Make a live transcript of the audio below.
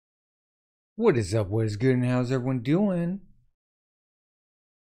What is up? What is good? And how's everyone doing?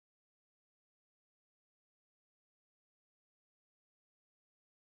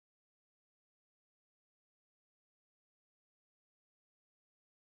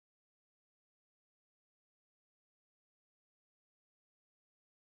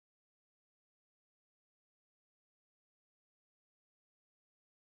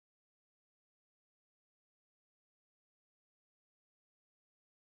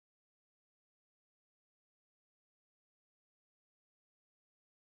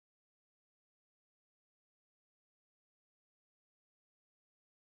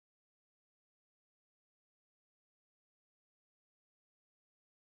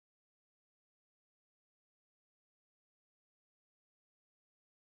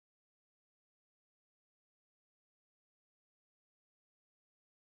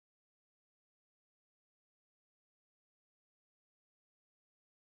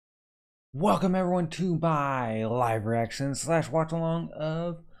 Welcome everyone to my live reaction slash watch along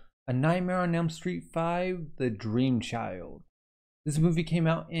of A Nightmare on Elm Street 5, The Dream Child. This movie came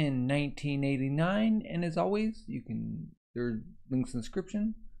out in 1989, and as always, there are links in the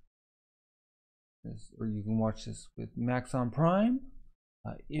description, or you can watch this with Max on Prime.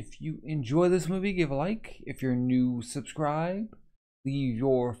 If you enjoy this movie, give a like. If you're new, subscribe. Leave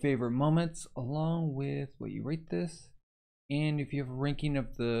your favorite moments along with what you rate this. And if you have a ranking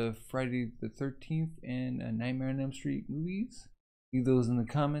of the Friday the 13th and A Nightmare on Elm Street movies, leave those in the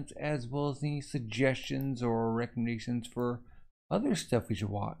comments, as well as any suggestions or recommendations for other stuff we should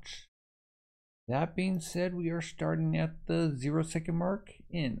watch. That being said, we are starting at the 0-second mark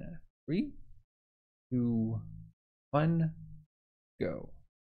in 3, 2, 1, go.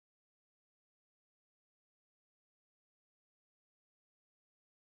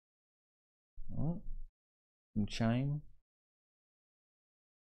 Oh, some chime.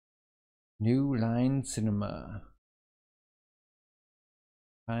 New Line Cinema,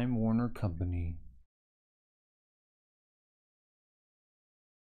 Time Warner Company,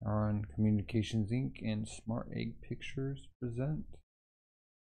 on Communications Inc. and Smart Egg Pictures present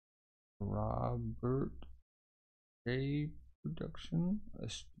Robert J. Production, a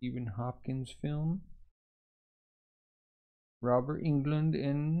Stephen Hopkins film. Robert Englund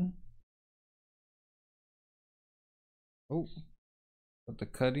in. Oh, but the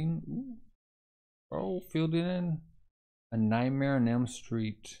cutting. Ooh. Oh, filled in A Nightmare on Elm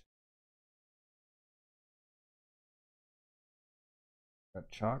Street. Got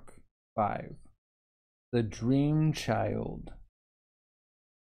chalk. 5. The Dream Child.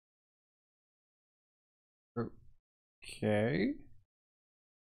 Okay.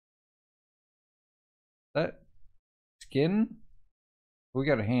 That skin? We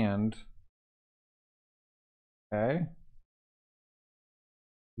got a hand. Okay.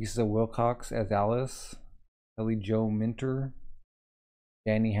 Lisa Wilcox as Alice, Kelly Jo Minter,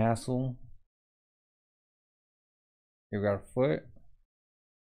 Danny Hassel. Here we got a foot.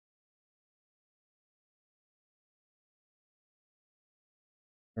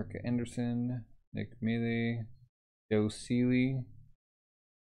 Erika Anderson, Nick Mele, Joe Seeley,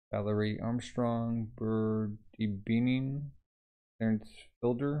 Valerie Armstrong, Burr DeBenning, Clarence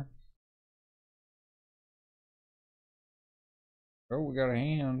Felder. Oh, we got a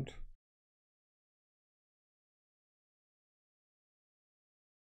hand.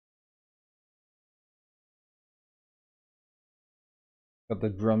 Got the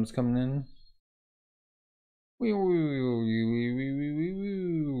drums coming in.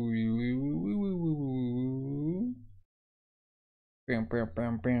 Bam, bam,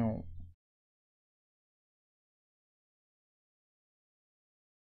 bam, bam.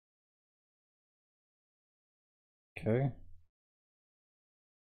 Okay.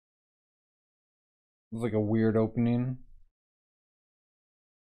 It's like a weird opening.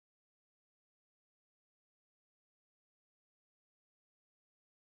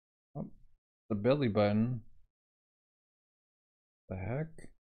 Oh, the belly button. The heck?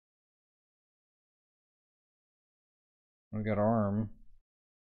 We got arm.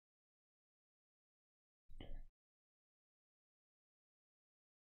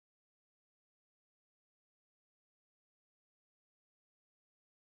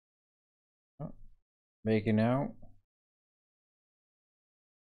 Oh, making out.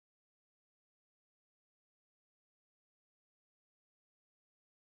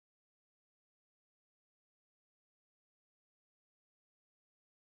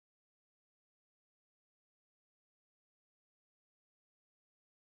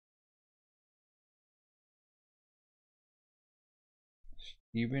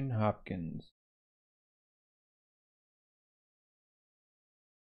 Stephen Hopkins.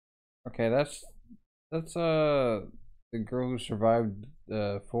 Okay, that's the girl who survived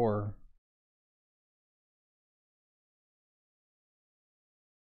 4.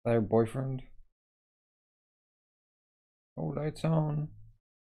 That her boyfriend. Oh, lights on.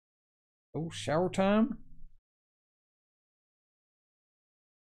 Oh, shower time.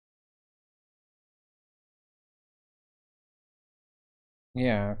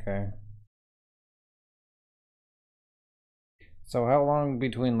 Yeah, okay. So how long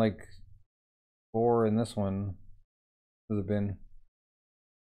between like 4 and this one has it been?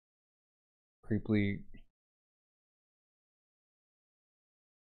 Creepily.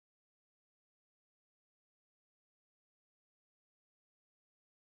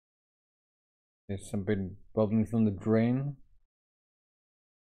 There's something bubbling from the drain.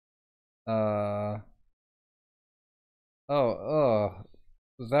 Uh oh,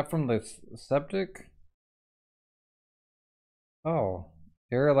 was that from the septic? Oh,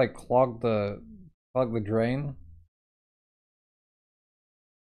 Tara like clogged the drain.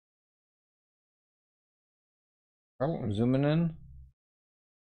 Oh, zooming in.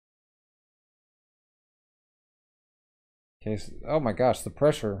 Okay, oh my gosh, the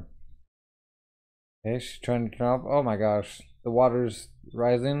pressure. Okay, she's trying to turn off. Oh my gosh, the water's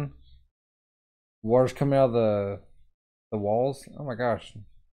rising. Water's coming out of the walls. Oh my gosh,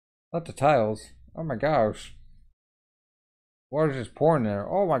 not the tiles. Oh my gosh, water's just pouring there.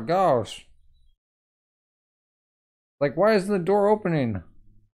 Oh my gosh, like why isn't the door opening?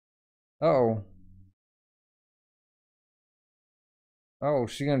 Uh oh. Oh,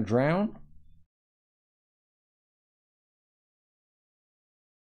 she gonna drown?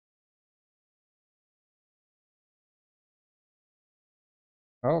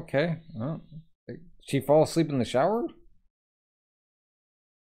 Okay. Oh. She fall asleep in the shower?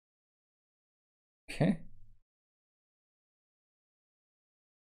 Okay.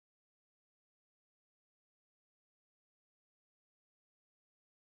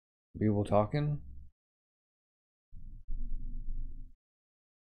 People talking?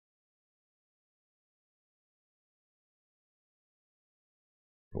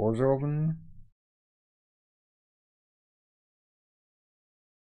 Doors are open?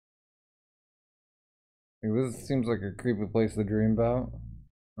 Like, this seems like a creepy place to dream about.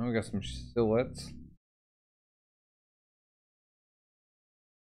 Oh, we got some silhouettes.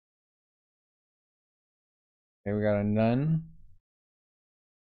 Okay, we got a nun.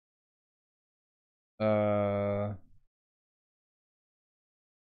 Uh,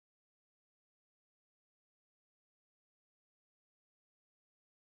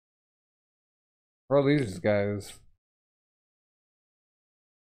 who are these guys?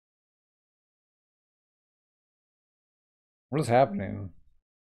 What is happening?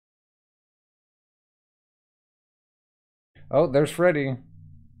 Oh, there's Freddy.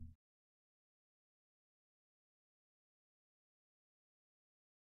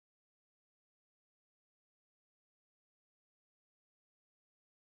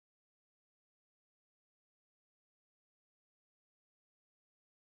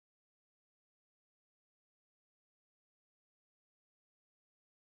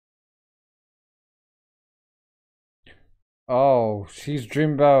 Oh, she's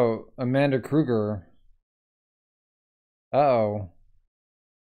dreaming about Amanda Kruger. Uh oh.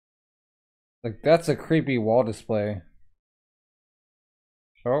 Like, that's a creepy wall display.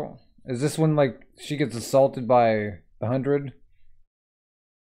 Oh, is this when, like, she gets assaulted by the 100?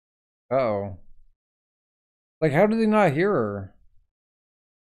 Uh oh. Like, how did they not hear her?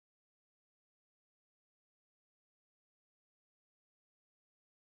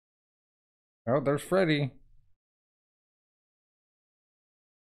 Oh, there's Freddy.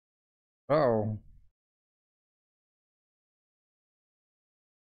 Uh oh.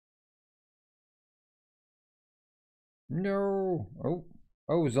 No. Oh.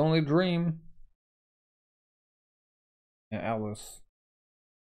 Oh, it was only a dream. Yeah, Alice.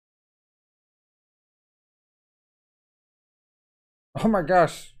 Oh my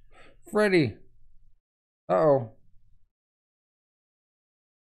gosh. Freddy. Uh oh.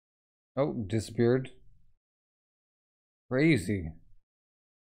 Oh, disappeared. Crazy.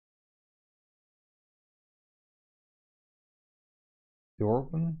 Door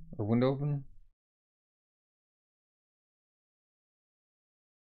open? Or window open?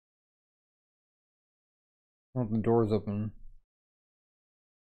 Oh, the door's open.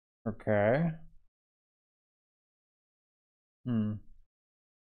 Okay. Hmm.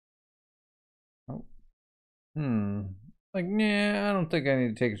 Oh. Hmm. Like, nah, I don't think I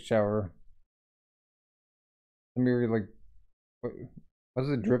need to take a shower. Let me read, like, what's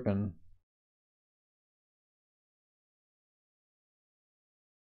it dripping?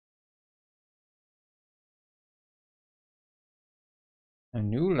 A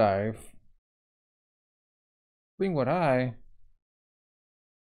new life. Bring what I.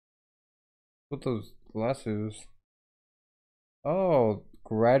 What those glasses? Oh,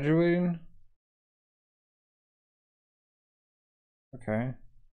 graduating? Okay.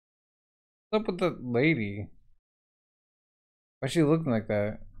 What's up with the lady? Why is she looking like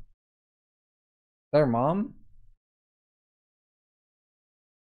that? Is that her mom?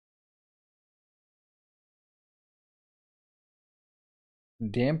 The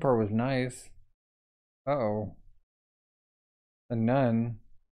damper was nice. Uh-oh. A nun.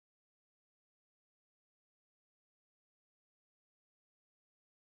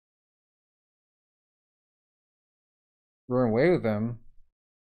 Run away with him.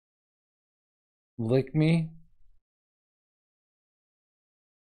 Lick me?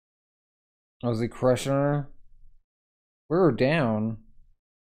 Was he crushing her? Wear her down.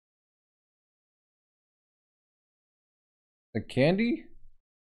 The candy?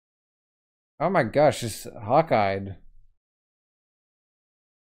 Oh my gosh, it's hawk-eyed.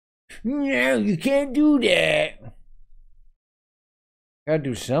 No, you can't do that. Gotta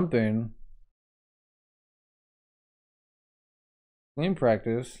do something. Clean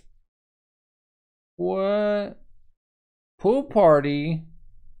practice. What? Pool party?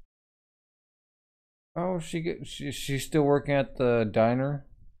 Oh, she's still working at the diner.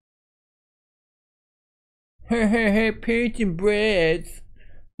 Hey, paints and breads.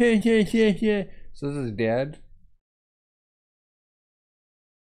 So this is dad.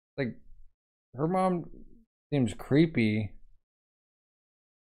 Like, her mom seems creepy.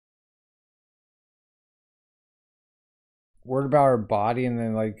 Worried about her body, and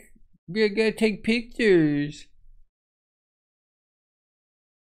then like, we gotta take pictures.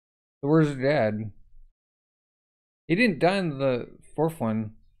 So where's her dad? He didn't die in the fourth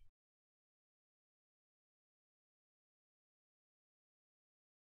one.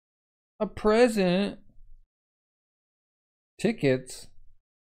 A present. Tickets.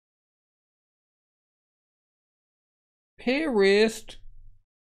 Paris.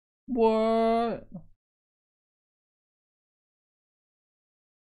 What?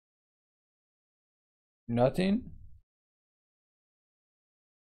 Nothing?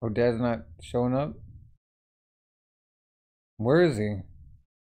 Oh, dad's not showing up? Where is he?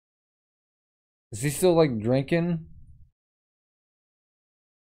 Is he still like drinking?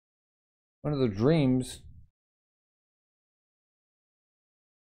 One of the dreams.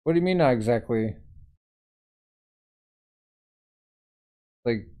 What do you mean not exactly?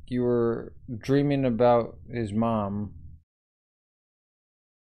 Like you were dreaming about his mom.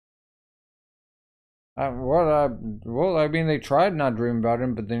 Well, I mean, they tried not dreaming about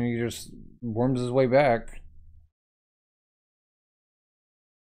him, but then he just worms his way back.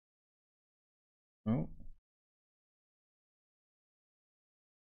 Oh.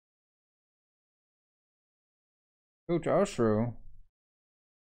 Coach Ostro.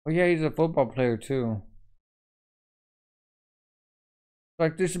 Oh yeah, he's a football player too.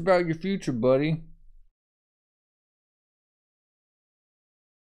 Like this about your future, buddy.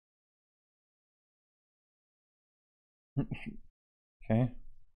 Okay.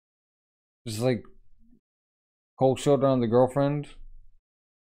 Just like cold shoulder on the girlfriend,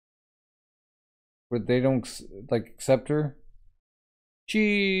 but they don't like accept her.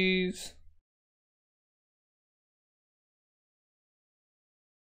 Cheese.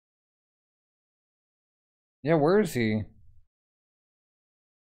 Yeah, where is he?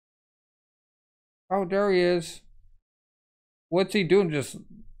 Oh, there he is. What's he doing? Just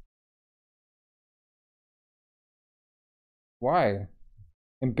why?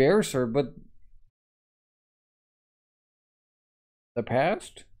 Embarrass her, but the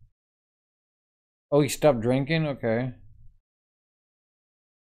past? Oh, he stopped drinking? Okay.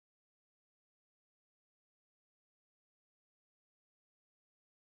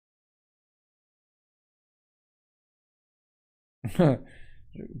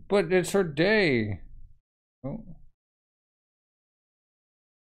 But it's her day. Oh.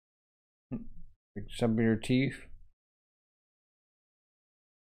 Like something your teeth.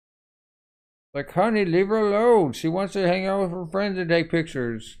 Like, honey, leave her alone. She wants to hang out with her friends and take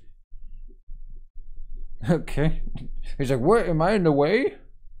pictures. Okay. He's like, what? Am I in the way?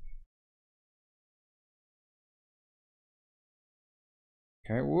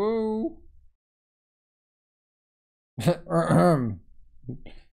 Okay, whoa.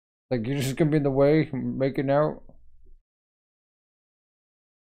 Like, you're just gonna be in the way, making out?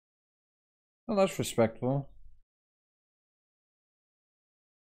 Oh, that's respectful.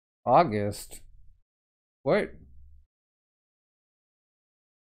 August? What?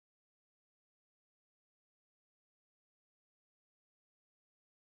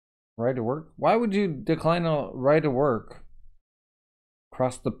 Ride to work? Why would you decline a ride to work?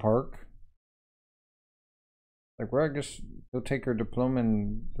 Across the park? Like, where I guess go take her diploma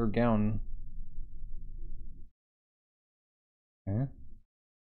and her gown. Okay.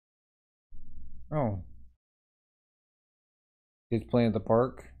 Oh. Kids playing at the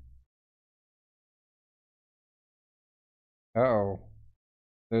park? Uh-oh.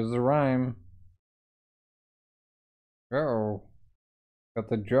 There's the rhyme. Uh-oh. Got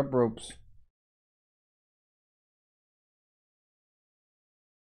the jump ropes.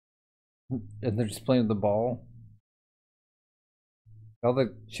 And they're just playing with the ball. All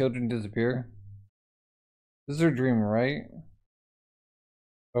the children disappear. This is her dream, right?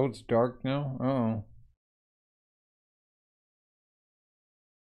 Oh, it's dark now? Oh.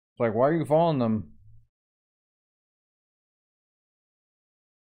 It's like, why are you following them?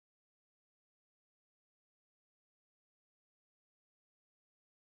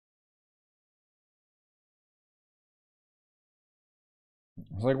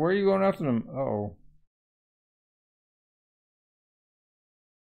 It's like, where are you going after them? Uh-oh.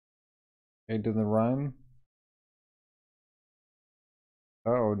 Okay, did the rhyme?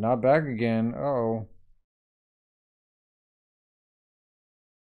 Uh-oh, not back again. Uh-oh.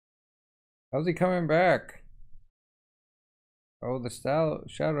 How's he coming back? Oh, the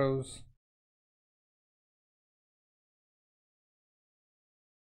shadows.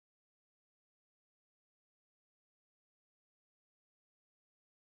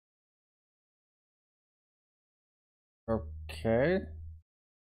 Okay.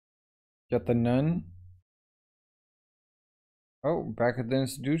 Got the nun. Oh, back at the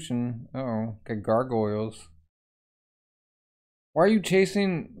institution. Uh-oh, got gargoyles. Why are you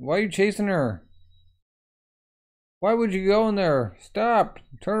chasing her? Why would you go in there? Stop!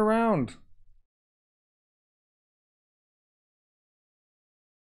 Turn around!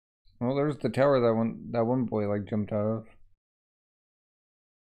 Well, there's the tower that one boy like jumped out of.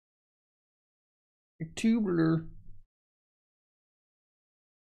 A tubular.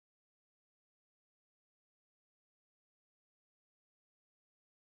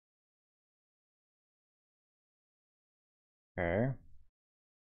 Okay.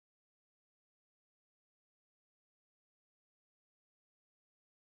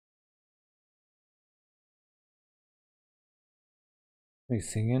 Are you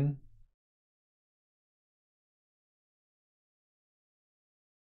singing?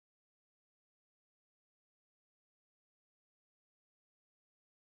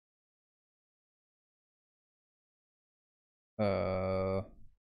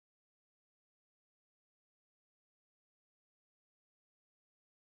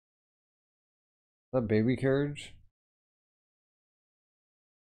 Is that baby carriage?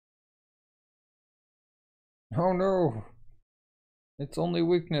 Oh no! It's only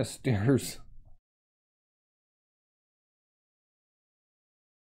weakness, stairs.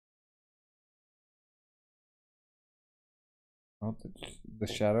 Oh, the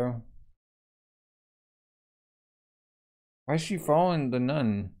shadow. Why is she following the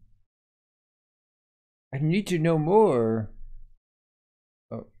nun? I need to know more.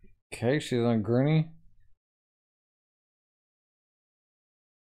 Okay, she's on a gurney.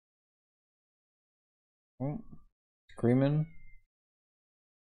 Oh, screaming.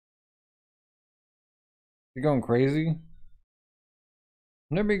 You going crazy?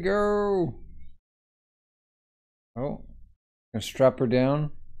 Let me go. Oh, gonna strap her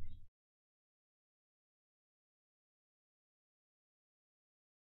down.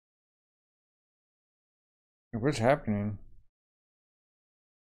 What's happening?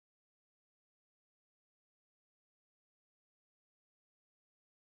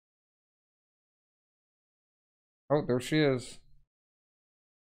 Oh, there she is.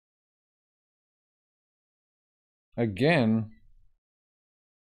 Again.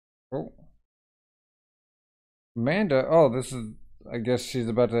 Oh. Amanda. Oh, this is, I guess she's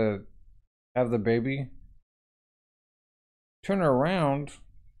about to have the baby. Turn her around.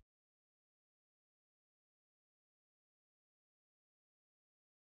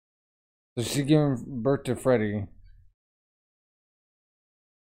 So she's giving birth to Freddy.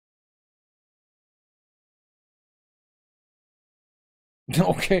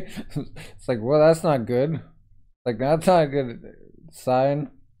 Okay. It's like, well, that's not good. Like, that's not a good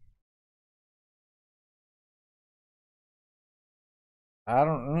sign. I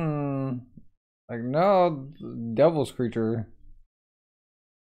don't, like, no, devil's creature.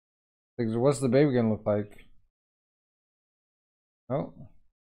 Like, what's the baby gonna look like? Oh.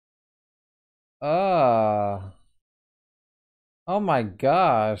 Ah. Oh my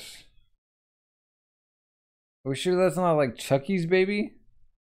gosh. Are we sure that's not like Chucky's baby?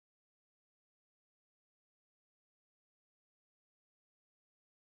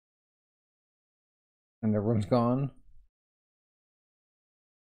 And everyone's gone.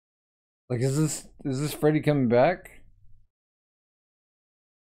 Like, is this Freddy coming back?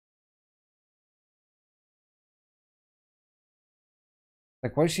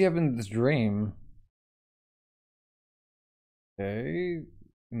 Like, why is she having this dream? Okay,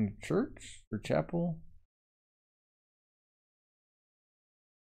 in the church or chapel?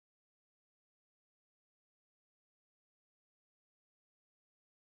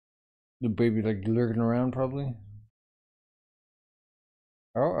 The baby like lurking around probably.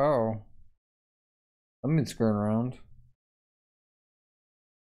 Oh. I've been screwing around.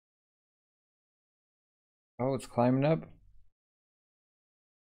 Oh, it's climbing up.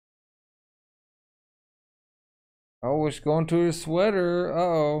 Oh, it's going to his sweater.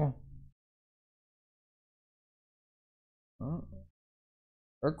 Uh-oh. Oh,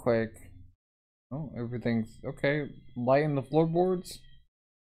 earthquake. Oh, everything's okay. Lighting the floorboards.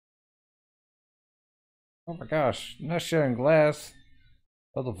 Oh my gosh, not sharing glass.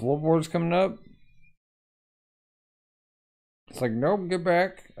 Oh, the floorboards coming up. It's like, nope, get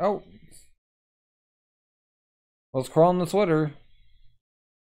back. Oh. Let's crawl in the sweater.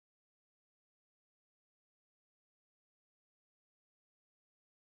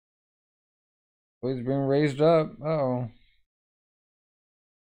 Oh, he's being raised up. Uh-oh.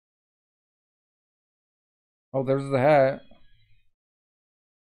 Oh, there's the hat.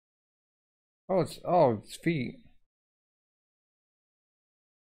 Oh, it's feet.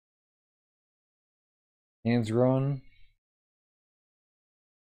 Hands growing.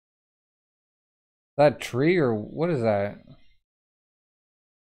 That tree or what is that?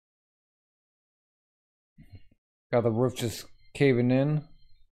 Got the roof just caving in.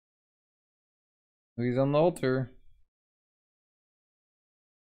 He's on the altar.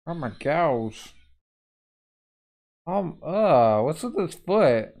 Oh my gosh. What's with this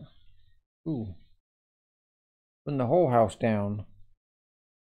foot? Ooh. Putting the whole house down.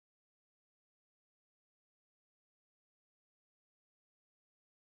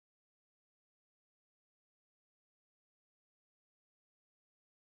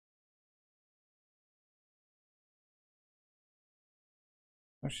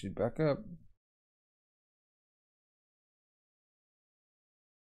 Oh, she's back up.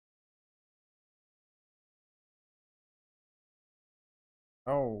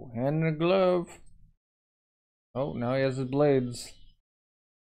 Oh, hand in a glove. Oh, now he has his blades.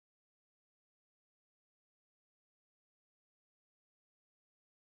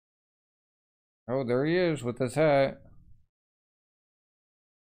 Oh, there he is with his hat.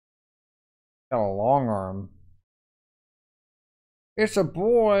 Got a long arm. It's a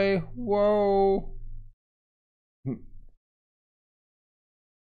boy. Whoa.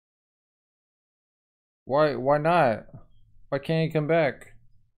 Why not? Why can't he come back?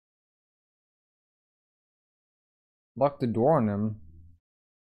 Lock the door on him.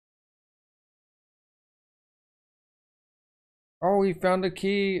 Oh, he found a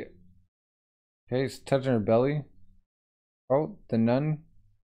key. Okay, he's touching her belly. Oh, the nun.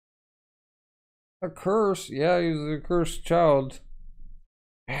 A curse. Yeah, he was a cursed child.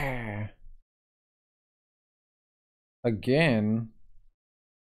 Again.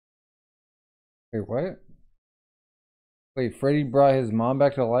 Wait, what? Wait, Freddy brought his mom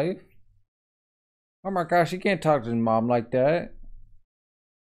back to life? Oh my gosh, he can't talk to his mom like that.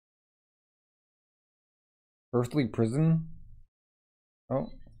 Earthly prison? Oh.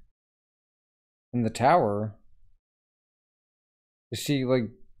 In the tower? Is she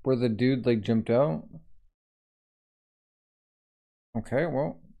like where the dude like jumped out? Okay,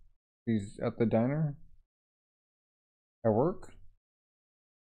 well, he's at the diner. At work?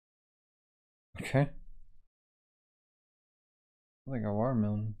 Okay. Like a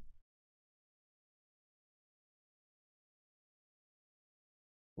watermelon.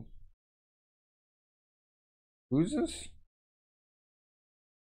 Who's this?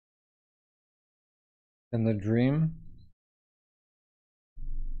 In the dream?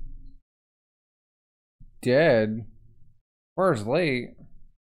 Dead? Where's late?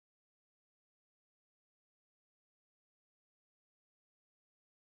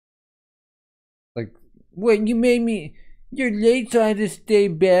 Like, what, you made me. You're late, so I had to stay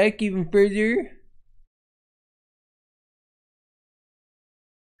back even further?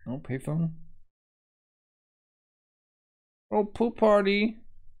 Oh, payphone. Oh, pool party.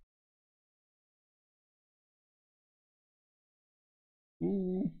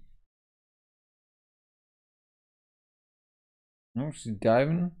 Ooh. Oh, she's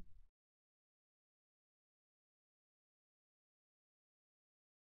diving.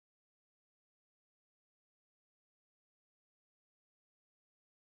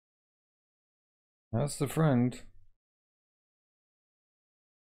 That's the friend.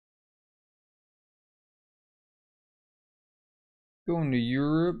 Going to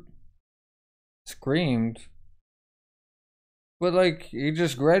Europe. Screamed. But like, he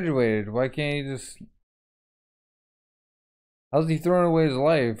just graduated. Why can't he just... How's he throwing away his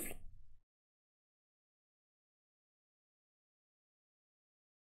life?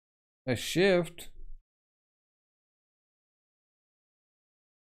 A shift?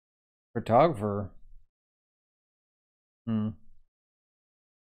 Photographer? Yeah,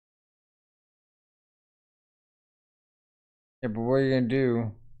 but what are you gonna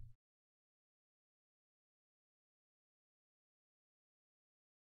do?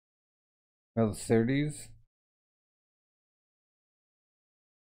 Oh, the 30s?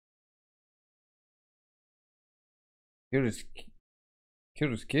 Killed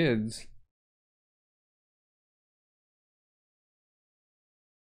his kids.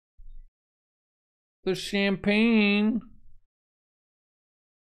 The champagne.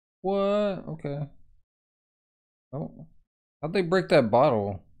 What? Okay. Oh. How'd they break that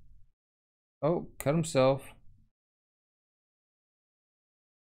bottle? Oh, cut himself.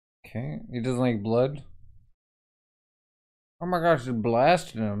 Okay. He doesn't like blood. Oh my gosh, it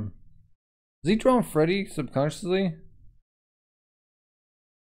blasted him. Is he drawing Freddy subconsciously?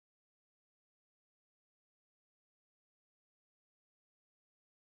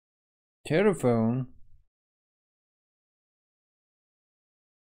 Telephone.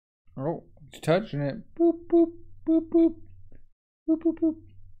 Oh, he's touching it. Boop, boop, boop, boop. Boop, boop, boop.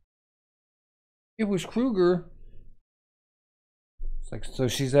 It was Kruger. It's like, so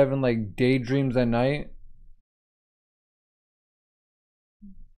she's having like daydreams at night.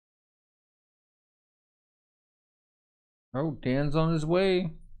 Oh, Dan's on his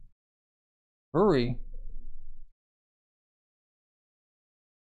way. Hurry.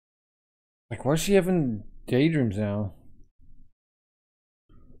 Like, why is she having daydreams now?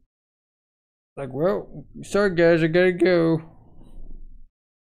 Like, well, sorry guys, I gotta go.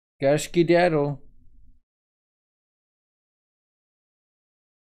 Gotta skedaddle.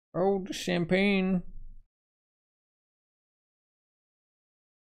 Oh, the champagne.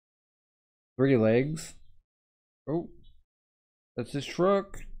 3 legs. Oh, that's his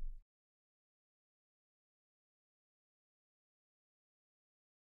truck.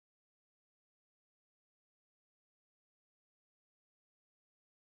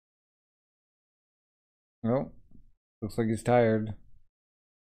 Oh, looks like he's tired.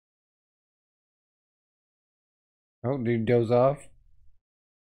 Oh, did he doze off?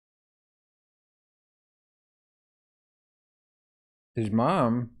 His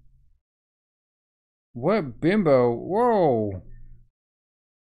mom? What bimbo? Whoa!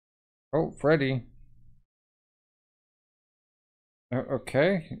 Oh, Freddy.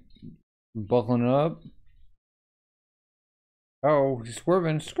 Okay. Buckling up. Oh, he's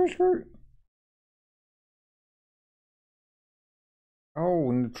swerving. Skirt, skirt. Oh,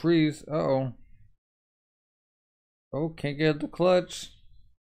 in the trees. Uh-oh. Oh, can't get the clutch.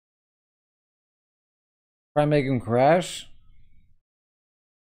 Try to make him crash.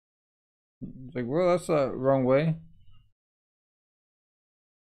 It's like, well, that's the wrong way.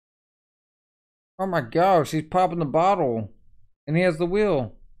 Oh my gosh, he's popping the bottle. And he has the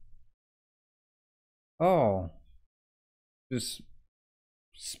wheel. Oh. Just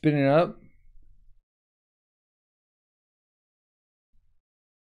spinning up.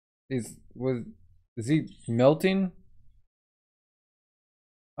 Is he melting?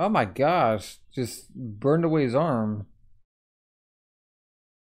 Oh my gosh, just burned away his arm.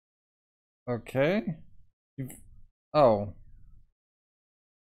 Okay. Oh.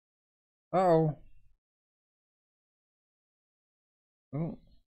 Oh. Oh.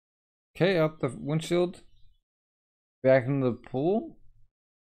 Okay, out the windshield. Back in the pool?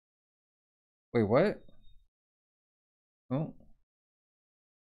 Wait, what? Oh.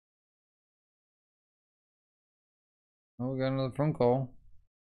 Oh, we got another phone call.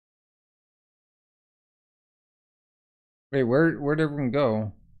 Wait, where'd everyone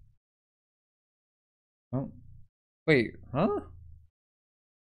go? Oh. Wait, huh?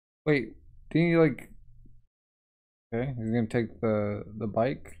 Wait, didn't you like... Okay, he's gonna take the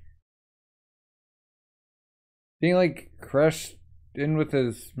bike. Didn't he like crash in with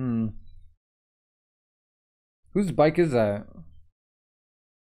his... Whose bike is that?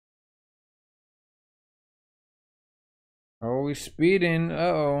 Oh, he's speeding.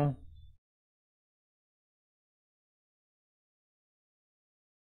 Uh-oh.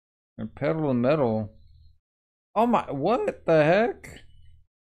 And pedal to metal. Oh my, what the heck?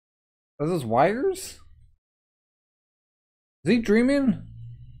 Are those wires? Is he dreaming?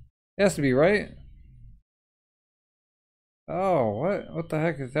 It has to be, right? Oh, what? What the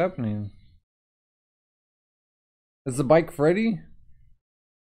heck is happening? Is the bike Freddy?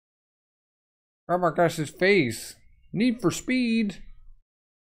 Oh my gosh, his face. Need for Speed.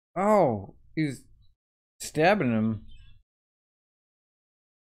 Oh, he's stabbing him.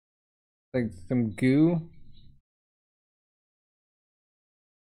 Like some goo.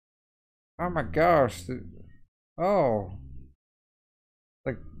 Oh my gosh. Oh.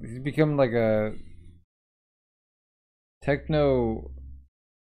 Like he's become like a techno.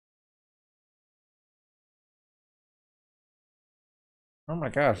 Oh my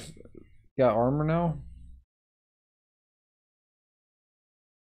gosh. Got armor now?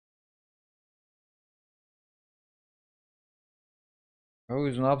 Oh,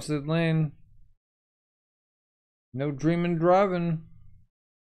 he's in opposite lane. No dreaming driving.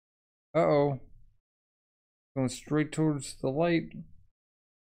 Uh-oh. Going straight towards the light.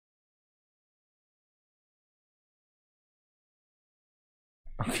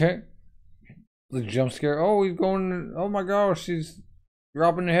 Okay. The jump scare. Oh, he's going. Oh my gosh, he's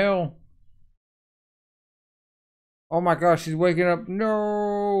dropping the hill. Oh my gosh, he's waking up.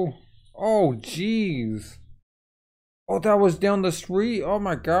 No. Oh, jeez. Oh, that was down the street. Oh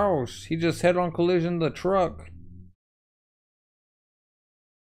my gosh. He just head-on collision the truck.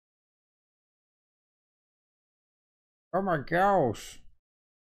 Oh my gosh.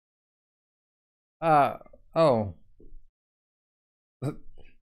 Oh.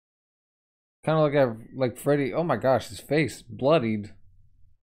 Kind of like Freddy. Oh my gosh, his face bloodied.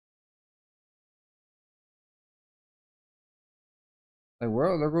 Like,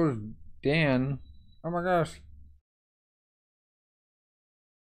 well, there goes Dan. Oh my gosh.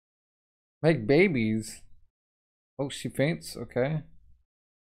 Make babies. Oh, she faints. Okay.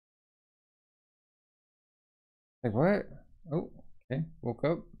 Like, what? Oh, okay. Woke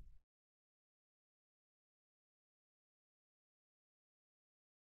up.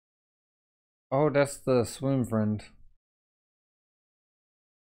 Oh, that's the swim friend.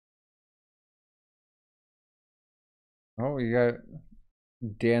 Oh, you got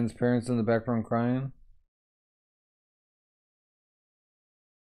Dan's parents in the background crying.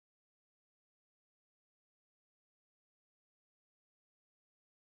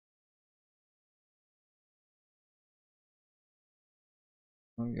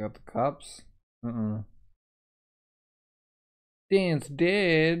 Oh, you got the cops. Dan's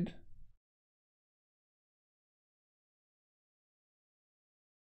dead.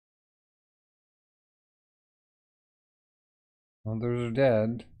 Oh, there's her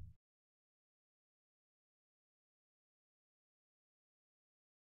dad.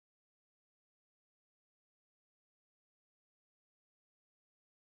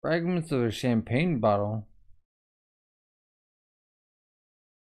 Fragments of a champagne bottle.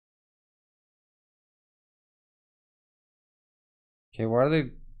 Okay, why do they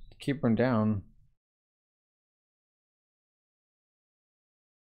keep her down?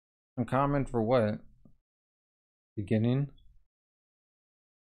 Uncommon for what? Beginning?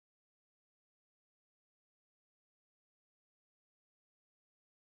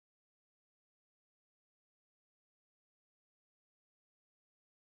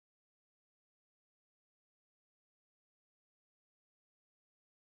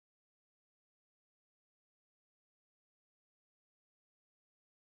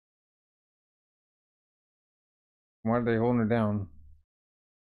 Why are they holding her down?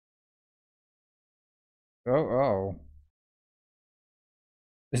 Oh, oh.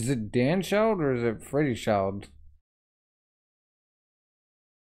 Is it Dan's child or is it Freddy's child?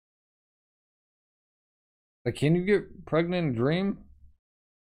 Like, can you get pregnant in a dream?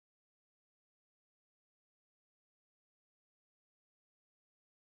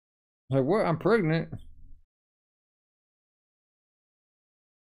 Like, what? I'm pregnant.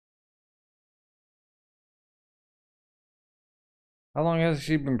 How long has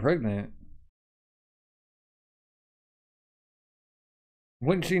she been pregnant?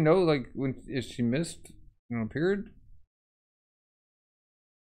 Wouldn't she know, like, when if she missed, period?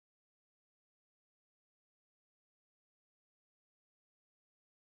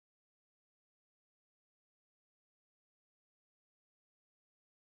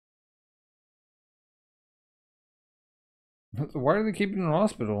 Why are they keeping her in the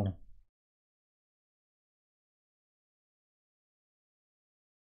hospital?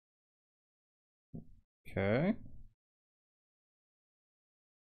 Okay.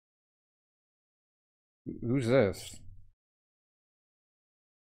 Who's this?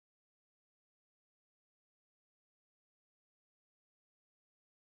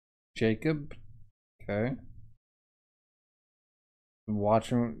 Jacob? Okay.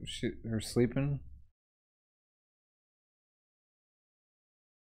 Watching her sleeping?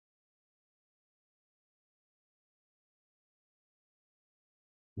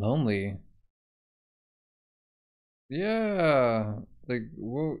 Lonely. Yeah. Like,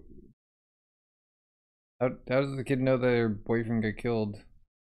 what? How does the kid know that her boyfriend got killed?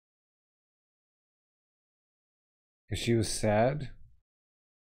 Because she was sad?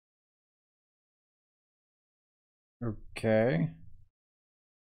 Okay.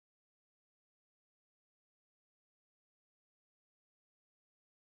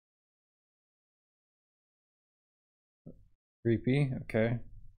 Creepy. Okay.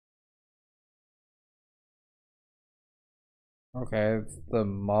 Okay, it's the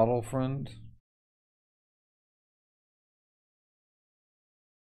model friend.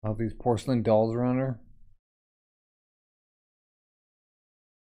 All these porcelain dolls around her.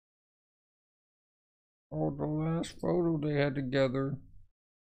 Oh, the last photo they had together.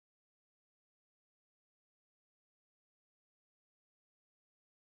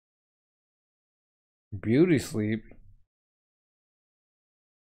 Beauty sleep.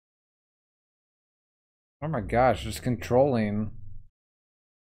 Oh my gosh, just controlling.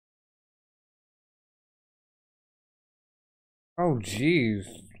 Oh jeez,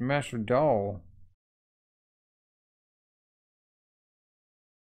 Master Doll.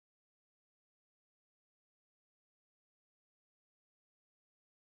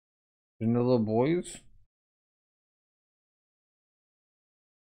 And the little boys?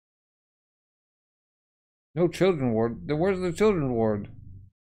 No children ward. Then where's the children ward?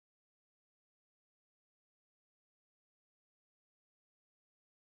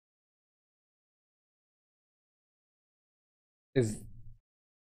 Is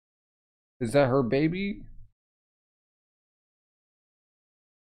is that her baby?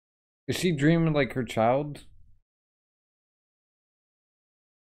 Is she dreaming like her child?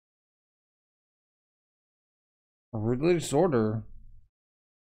 A religious order?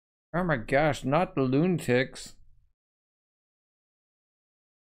 Oh my gosh, not the lunatics.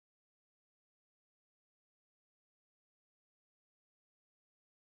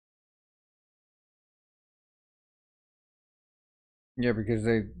 Yeah, because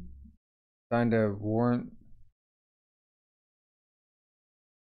they signed a warrant.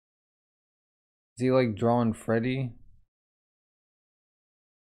 Is he like drawing Freddy?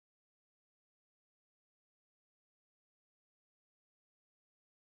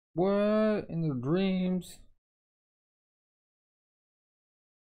 What? In their dreams?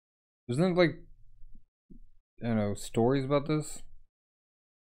 Isn't there like, I don't know, stories about this?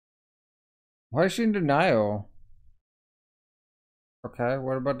 Why is she in denial? Okay,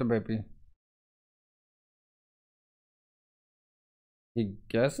 what about the baby? He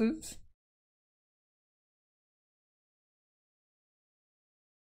guesses?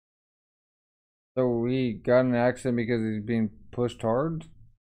 So he got in an accident because he's being pushed hard?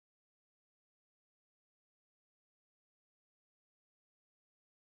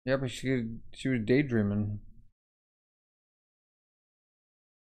 Yeah, but she was daydreaming.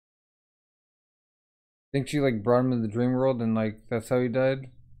 Think she like brought him in the dream world and like that's how he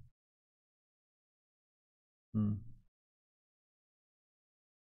died? Hmm.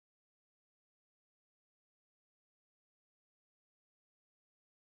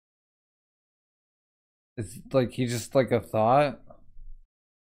 It's like he just like a thought?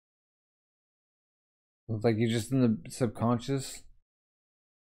 It's like he's just in the subconscious?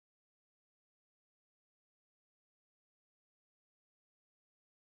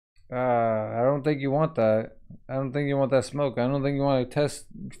 I don't think you want that. I don't think you want that smoke. I don't think you want to test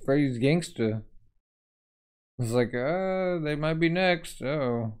Freddy's gangster. It's like, they might be next.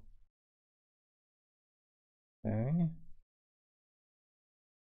 Oh. Okay.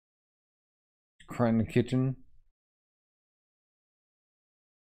 Crying in the kitchen.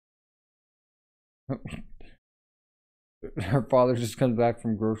 Her father just comes back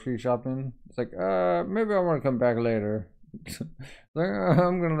from grocery shopping. It's like, maybe I want to come back later. Like,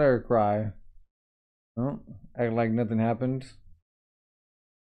 I'm gonna let her cry. Oh, act like nothing happened.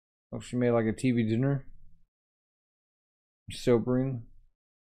 Oh, she made like a TV dinner. Sobering.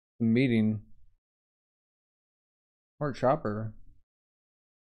 Meeting. Or chopper.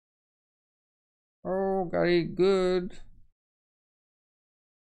 Oh, gotta eat good.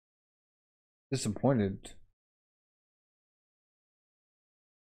 Disappointed.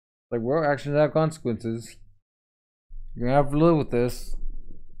 Like, well, actions have consequences. You're gonna have to live with this.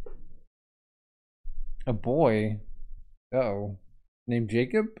 A boy. Uh-oh. Named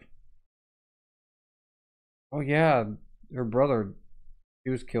Jacob? Oh yeah, her brother.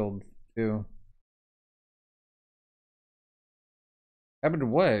 He was killed too. Happened to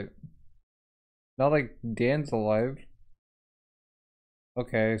what? Not like Dan's alive.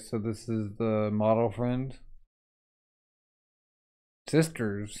 Okay, so this is the model friend.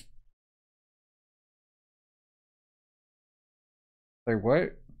 sisters. Like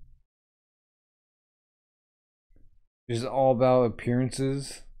what? It's all about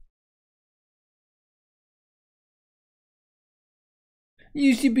appearances.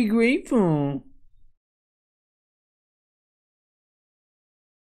 You should be grateful.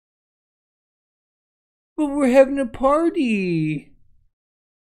 But we're having a party.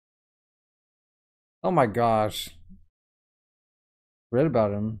 Oh my gosh. Read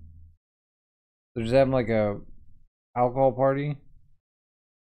about him. They're just having like a alcohol party.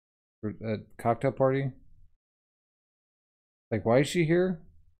 Or a cocktail party. Like, why is she here?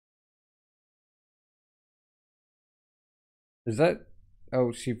 Is that...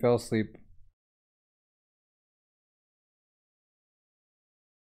 Oh, she fell asleep.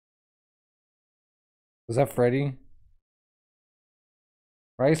 Was that Freddy?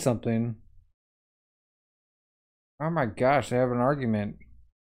 Write something. Oh my gosh, they have an argument.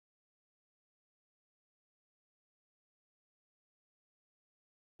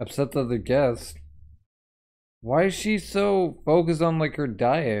 Upset the other guest. Why is she so focused on like her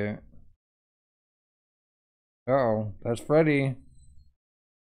diet? Uh-oh, that's Freddy.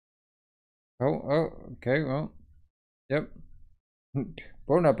 Oh, okay, well. Yep.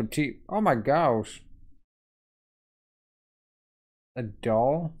 Bon appetit. Oh my gosh. A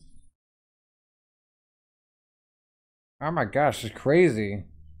doll? Oh my gosh, it's crazy.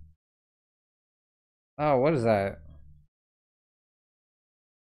 Oh, what is that?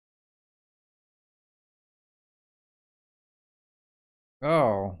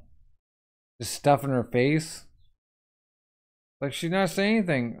 Oh. Just stuff in her face? Like she's not saying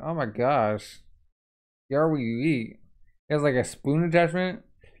anything. Oh my gosh. Are what you eat. It has like a spoon attachment.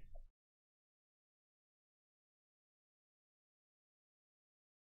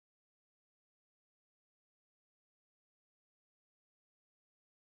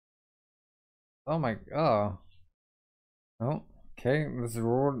 Oh my oh. Oh, okay. This is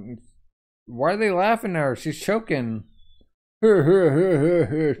why are they laughing at her? She's choking.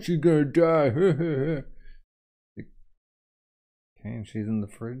 She's gonna die. Okay, and she's in the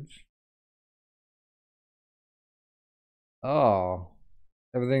fridge. Oh.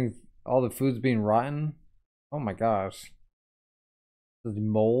 Everything, all the food's being rotten. Oh my gosh. There's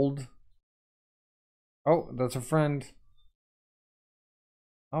mold. Oh, that's a friend.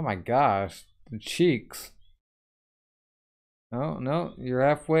 Oh my gosh. The cheeks. No, no, you're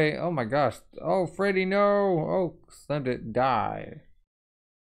halfway. Oh my gosh. Oh, Freddy, no. Oh, send it die.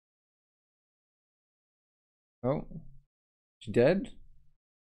 Oh, she dead?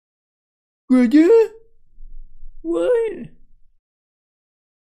 Freddy? What?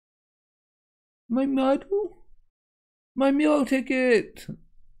 My model? My meal ticket.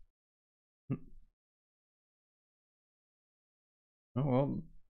 Oh well,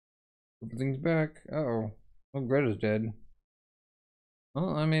 everything's back. Uh-oh. Oh, Greta's dead.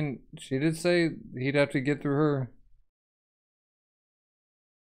 Well, I mean, she did say he'd have to get through her.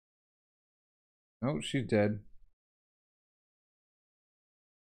 Oh, she's dead.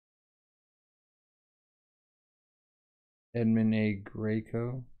 Edmund A.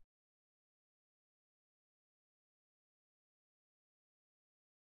 Greco.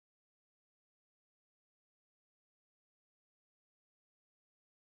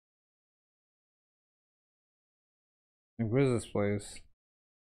 What is this place?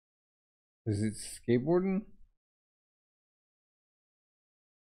 Is it skateboarding?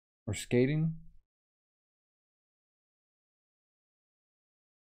 Or skating?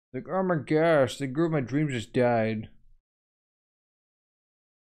 Like, oh my gosh, the girl of my dreams just died.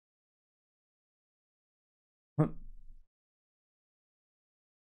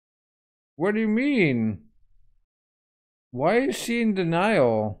 What do you mean? Why is she in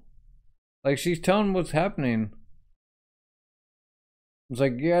denial? Like, she's telling what's happening. It's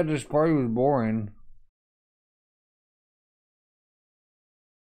like, yeah, this party was boring.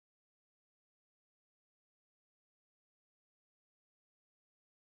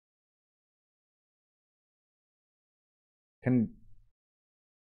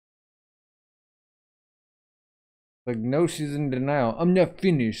 Like, no, she's in denial. I'm not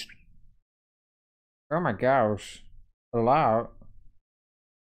finished. Oh my gosh. A lot.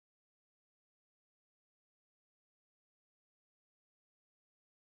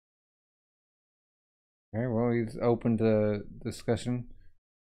 Okay, well, he's open to discussion.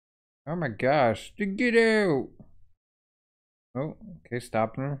 Oh my gosh. Get out. Oh, okay,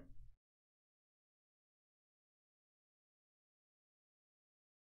 stopping her.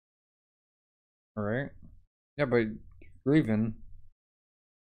 Alright. Yeah, but grieving.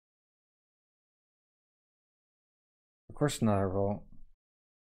 Of course not her fault.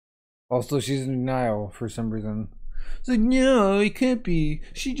 Also, she's in denial for some reason. It's like, no, it can't be.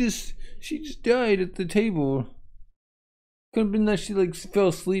 She just died at the table. Could have been that she like fell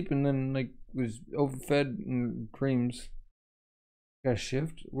asleep and then like was overfed and dreams. Got a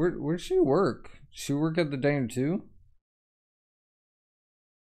shift? Where does she work? Does she work at the diner too?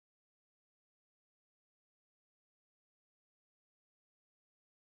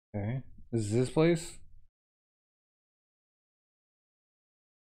 Okay. Is this place?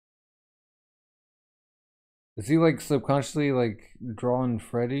 Is he like subconsciously like drawing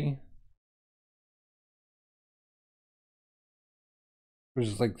Freddy? Or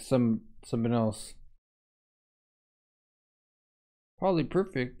is it like something else? Probably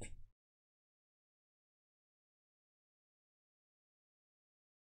perfect.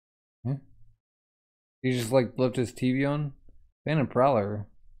 Huh? He just like left his TV on? Phantom Prowler.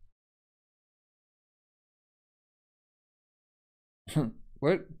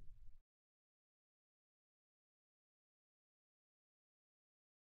 What?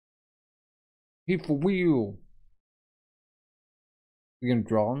 He for wheel. You gonna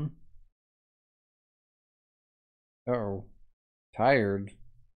draw him? Uh oh. Tired.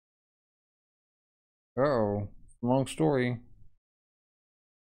 Uh oh. Long story.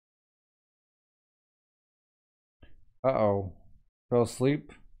 Uh oh. Fell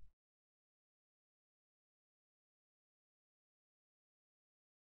asleep.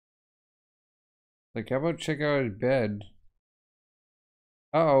 Like, how about check out his bed?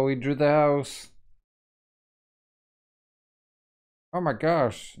 Uh oh, he drew the house. Oh my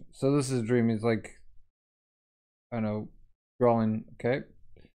gosh. So this is a dream. He's like, I don't know, drawing. Okay.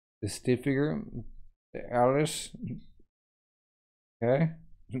 The stick figure. The Alice. Okay.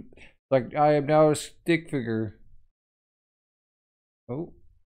 Like, I am now a stick figure. Oh.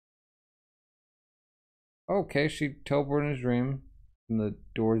 Okay, she teleported in his dream. And the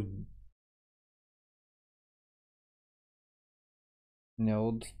door's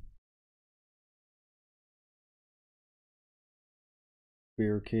nailed.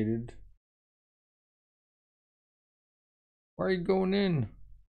 Barricaded. Why are you going in?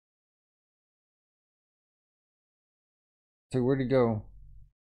 So where'd he go?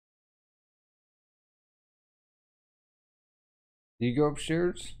 Did you go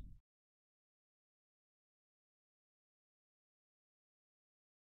upstairs?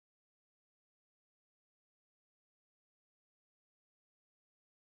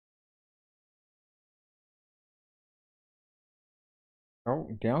 Oh,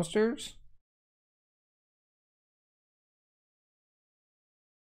 downstairs?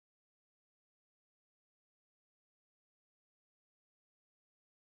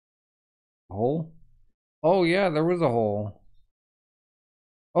 A hole? Oh yeah, there was a hole.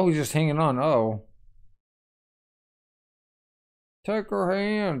 Oh, he's just hanging on. Oh. Take her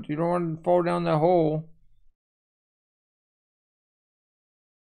hand. You don't want to fall down that hole.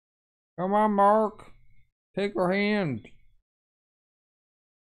 Come on, Mark. Take her hand.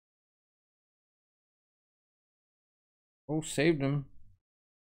 Oh, saved him.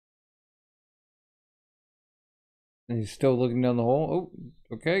 And he's still looking down the hole.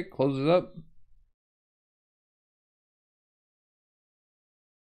 Oh, okay. Close it up.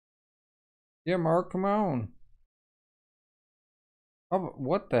 Yeah, Mark, come on. Oh,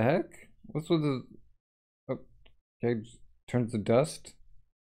 what the heck? What's with the... Okay, turns to dust.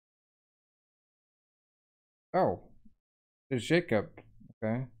 Oh, it's Jacob.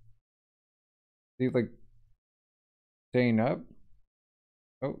 Okay. He like staying up.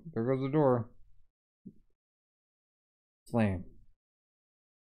 Oh, there goes the door. Slam.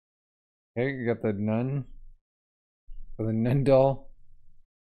 Okay, you got the nun. Or the nun doll.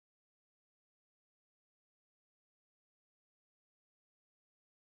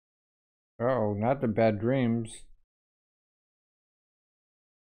 Oh, not the bad dreams.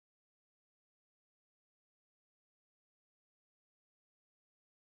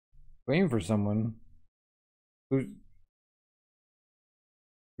 Waiting for someone. Who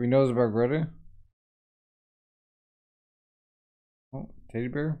knows about Greta? Oh, teddy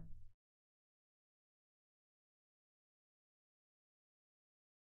bear?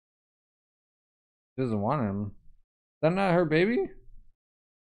 Doesn't want him. Is that not her baby?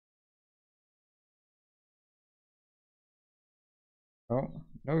 Oh,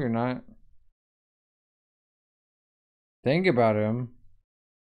 no you're not. Think about him.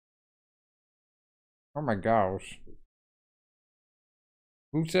 Oh my gosh.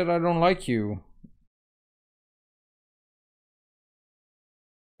 Who said I don't like you?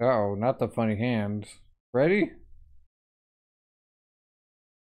 Uh oh, not the funny hands. Ready?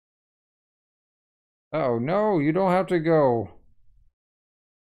 Uh oh, no, you don't have to go.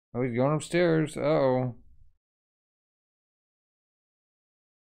 Oh, he's going upstairs. Uh-oh.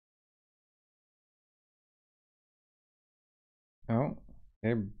 Oh,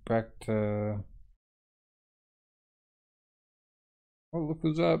 okay, back to... Oh, look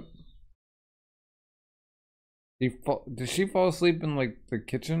who's up. Did she fall asleep in, like, the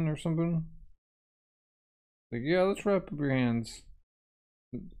kitchen or something? Like, yeah, let's wrap up your hands.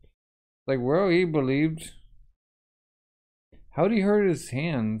 Like, well, he believed. How'd he hurt his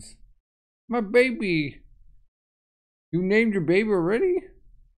hands? My baby! You named your baby already?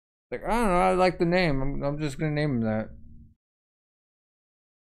 Like, I don't know, I like the name. I'm just gonna name him that.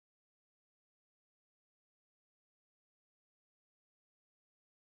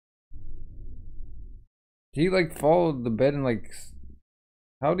 Did he, like, fall the bed and, like,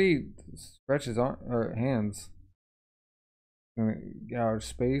 how'd he stretch his arm or hands? Get out of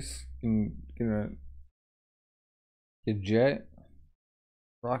space? Get a jet?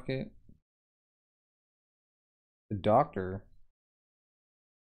 Rocket? The doctor?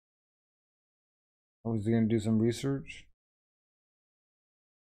 Oh, is he gonna do some research?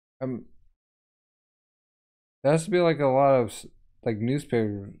 There has to be like a lot of like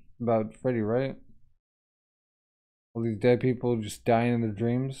newspapers about Freddy, right? All these dead people just dying in their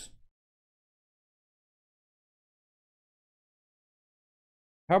dreams.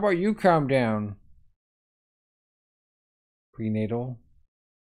 How about you calm down? Prenatal.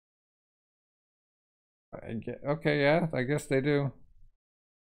 Okay, yeah, I guess they do.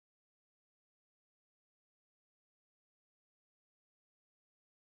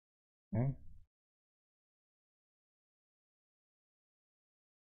 Okay.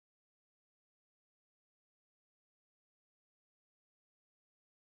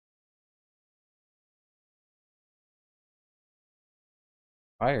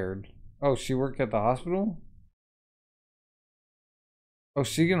 Fired. Oh, she worked at the hospital? Oh,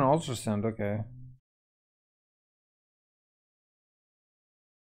 she can ultrasound, okay.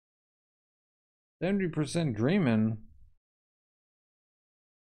 70% dreaming.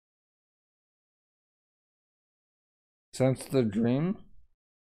 Sense the dream?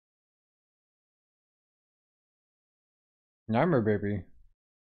 Nightmare baby.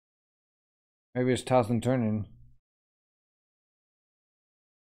 Maybe it's tossing and turning.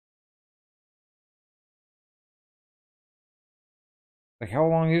 Like, how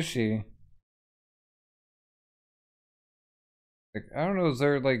long is she? Like, I don't know, is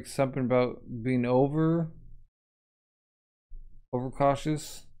there like something about being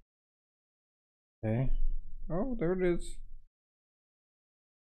overcautious? Okay. Oh, there it is.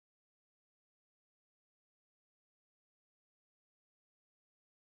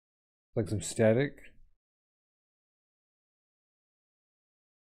 Like some static.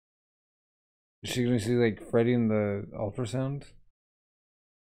 Is she gonna see like Freddy in the ultrasound?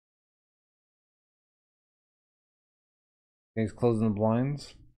 And he's closing the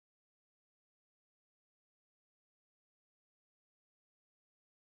blinds.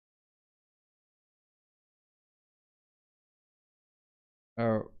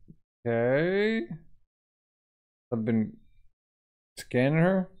 Okay. I've been scanning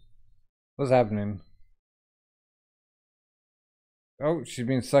her. What's happening? Oh, she's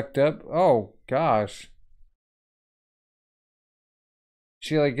being sucked up. Oh gosh.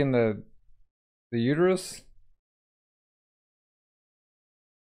 She like in the uterus?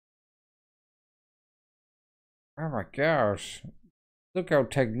 Oh my gosh. Look how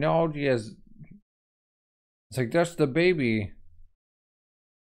technology has. It's like that's the baby.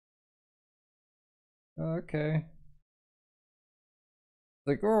 Okay. It's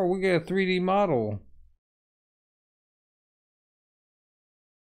like, oh, we get a 3D model.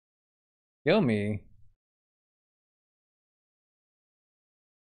 Kill me.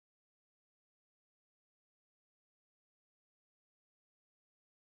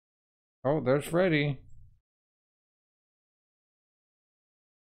 Oh, there's Freddy.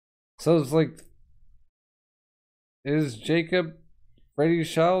 So it's like, is Jacob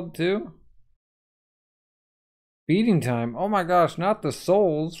Freddy's child too? Feeding time. Oh my gosh, not the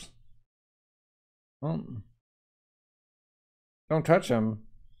souls. Oh, don't touch him.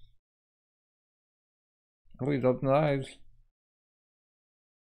 Please open the eyes.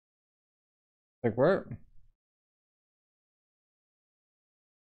 Like where?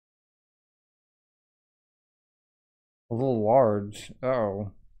 A little large. Uh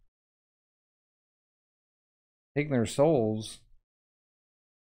oh. Taking their souls.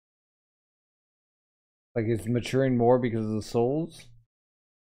 Like it's maturing more because of the souls?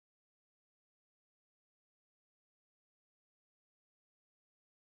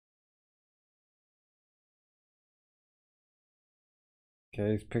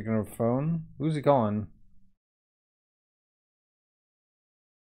 Okay, he's picking up a phone. Who's he calling?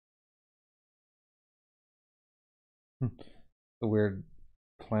 The weird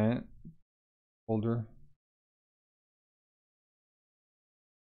plant holder.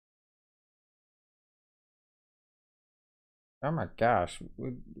 Oh my gosh.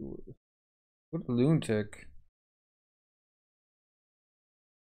 What a lunatic.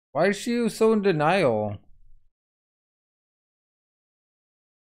 Why is she so in denial?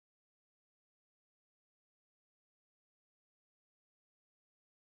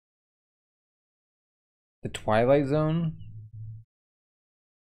 The Twilight Zone?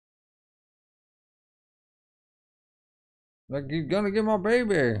 Like, you're gonna get my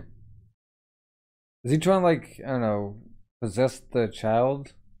baby. Is he trying to, like, I don't know, possess the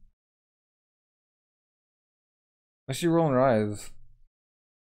child? Why's she rolling her eyes?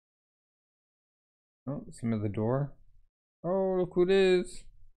 Oh, some at the door. Oh, look who it is.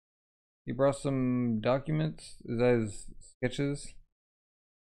 He brought some documents. Is that his sketches?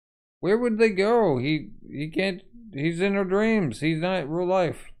 Where would they go? He can't. He's in her dreams. He's not real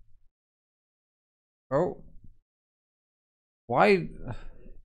life. Oh. Why?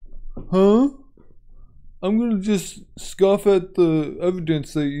 Huh? I'm gonna just scoff at the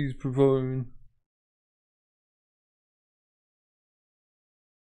evidence that he's providing.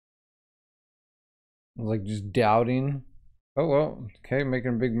 Like just doubting. Oh well, okay,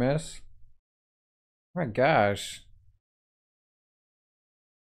 making a big mess. Oh my gosh.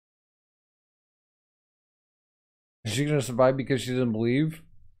 Is she gonna survive because she doesn't believe?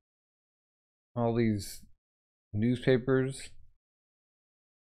 All these newspapers.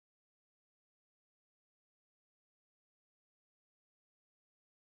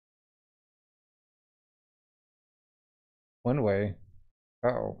 One way.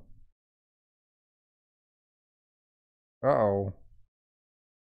 Uh-oh. Uh-oh.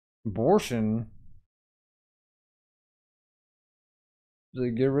 Abortion? They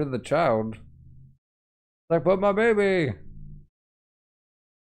get rid of the child. Like, put my baby!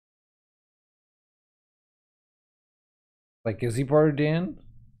 Like, is he part of Dan?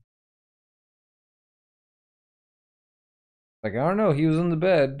 Like, I don't know, he was in the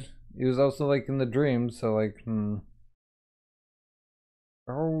bed. He was also, like, in the dream, so, like,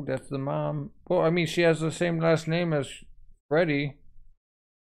 Oh, that's the mom. Well, I mean, she has the same last name as Freddy.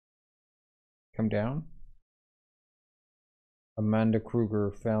 Come down. Amanda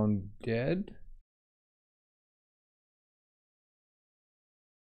Kruger found dead.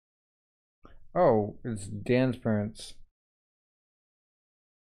 Oh, it's Dan's parents.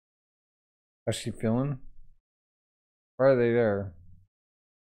 How's she feeling? Why are they there?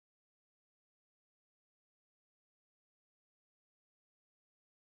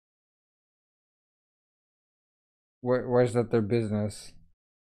 Why is that their business?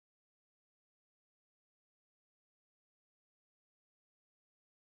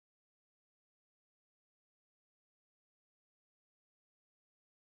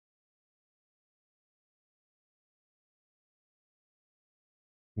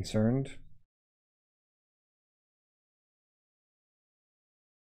 Concerned?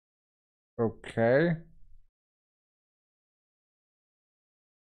 Okay.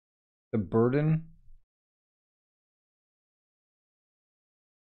 The burden?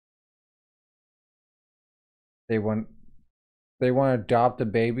 They want to adopt a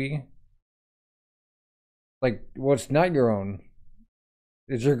baby? Like, well, it's not your own.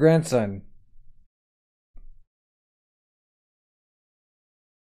 It's your grandson.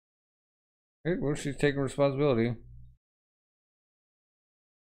 Hey, well, she's taking responsibility.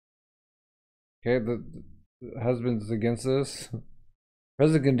 Okay, the husband's against this.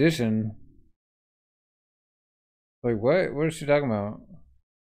 Present condition. Like, what? What is she talking about?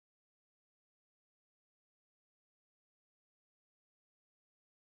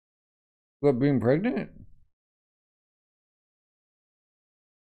 What, being pregnant?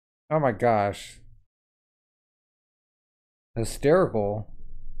 Oh my gosh. Hysterical.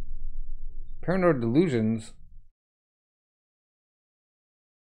 Paranoid delusions.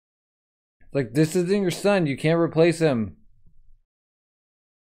 Like, this isn't your son. You can't replace him.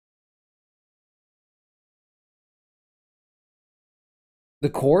 The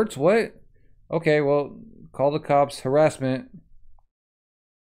courts? What? Okay, well, call the cops. Harassment.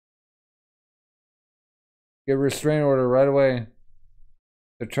 Get a restraining order right away.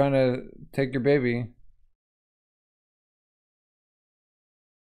 They're trying to take your baby.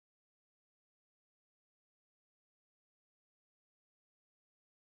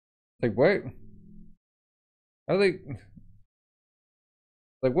 Like, what? How do they...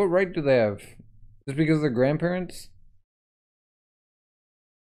 Like, what right do they have? Just because they're grandparents?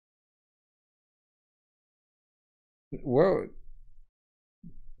 Whoa.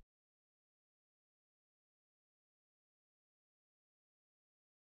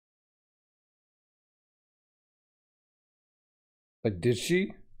 Like, did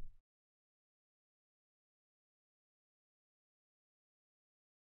she?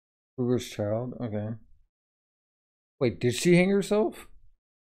 Kruger's child? Okay. Wait, did she hang herself?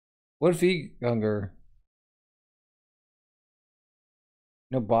 What if he hung her?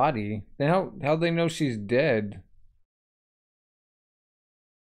 No body. Then how they know she's dead?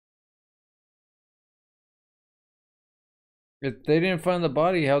 If they didn't find the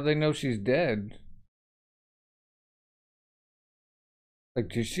body, how they know she's dead? Like,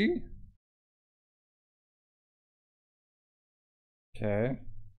 did she? Okay.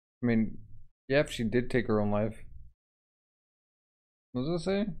 I mean, yeah, if she did take her own life. What does it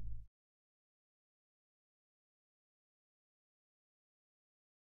say?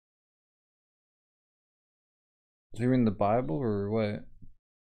 Is he reading the Bible or what?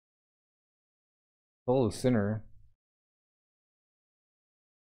 Soul of sinner.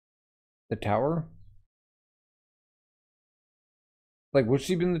 The tower? Like, would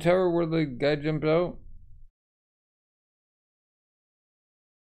she be in the tower where the guy jumped out?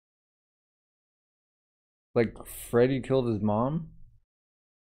 Like, Freddy killed his mom?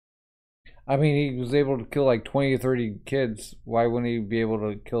 I mean, he was able to kill like 20 or 30 kids. Why wouldn't he be able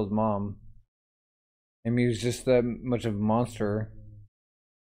to kill his mom? I mean, he was just that much of a monster.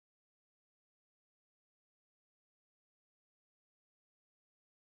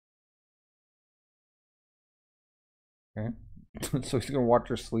 Okay. So he's gonna watch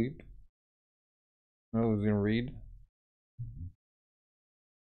her sleep? Oh, he's gonna read?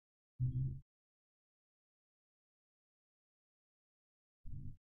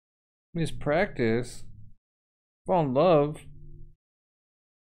 Miss practice. Fall in love.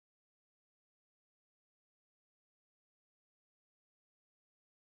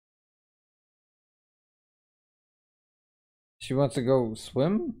 She wants to go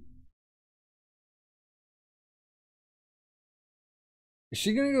swim? Is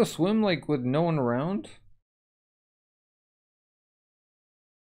she gonna go swim like with no one around?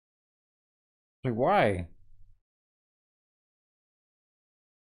 Like, why?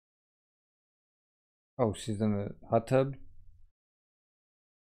 Oh, she's in the hot tub?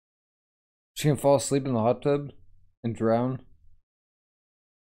 She can fall asleep in the hot tub and drown?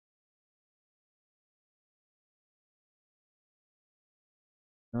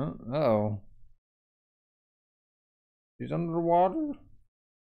 Oh, oh. She's under the water?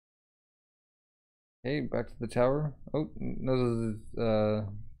 Hey, back to the tower. Oh, no, this is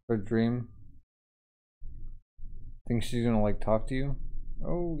her dream. Think she's gonna like talk to you?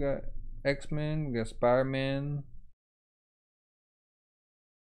 Oh, we got X-Men, we got Spider-Man.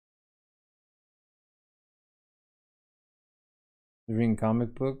 Reading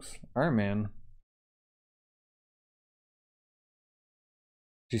comic books. Iron Man.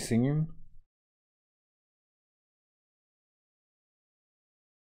 She's singing?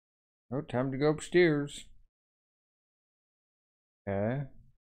 Oh, time to go upstairs. Okay.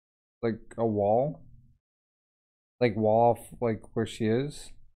 Like a wall? Like wall, like where she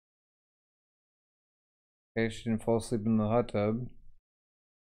is? Okay, she didn't fall asleep in the hot tub.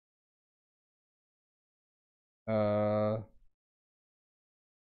 Oh,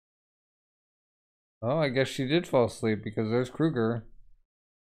 I guess she did fall asleep because there's Kruger.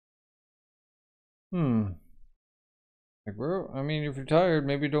 Like, bro, I mean, if you're tired,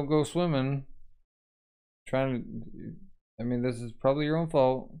 maybe don't go swimming. Trying to, I mean, this is probably your own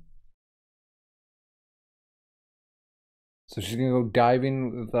fault. So she's gonna go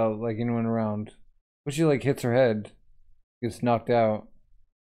diving without like anyone around. But she like hits her head, gets knocked out.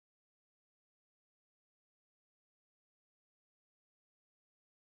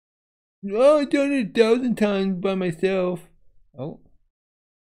 Oh, I've done it 1,000 times by myself. Oh.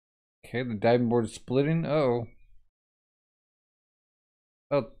 Okay, the diving board is splitting. Oh.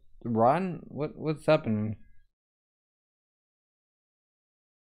 Oh, Ron? What's happening?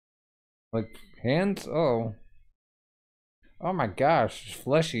 Like hands? Oh. Oh my gosh, it's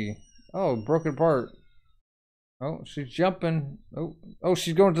fleshy. Oh, broken apart. Oh, she's jumping. Oh,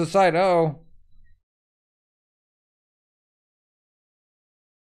 she's going to the side. Oh.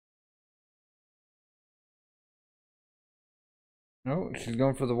 No, she's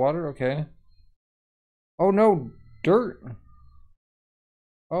going for the water. Okay. Oh no, dirt.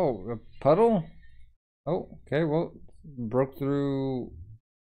 Oh, a puddle. Oh, okay. Well, broke through.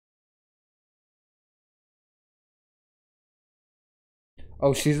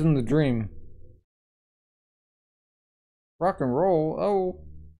 Oh, she's in the dream. Rock and roll. Oh.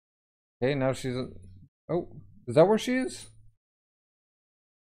 Okay, now she's. Oh, Is that where she is?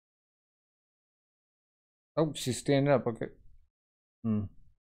 Oh, she's standing up. Okay.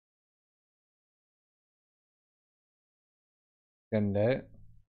 Getting that.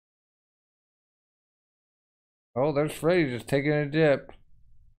 Oh, there's Freddy just taking a dip.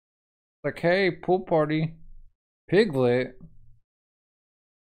 Like, hey, pool party. Piglet.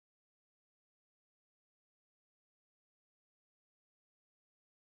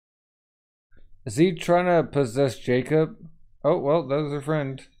 Is he trying to possess Jacob? Oh, well, that was her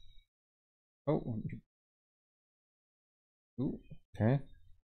friend. Oh. Ooh, okay.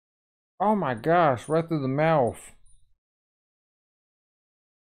 Oh my gosh, right through the mouth.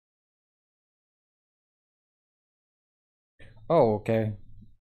 Oh, okay.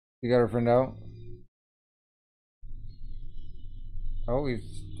 You got her friend out? Oh,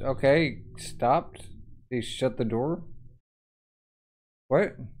 he's okay. Stopped. He shut the door.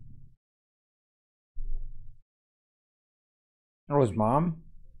 What? Oh, his mom?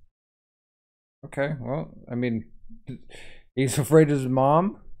 Okay, well, I mean, he's afraid of his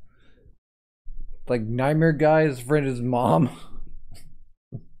mom? Like, Nightmare Guy is afraid of his mom?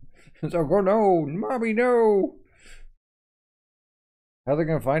 It's like, oh no, mommy, no! How are they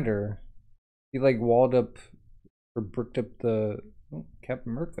gonna find her? He, like, walled up or bricked up the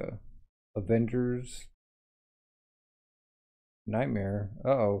Captain America. Avengers. Nightmare.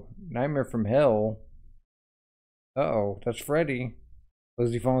 Uh-oh. Nightmare from Hell. Uh-oh. That's Freddy.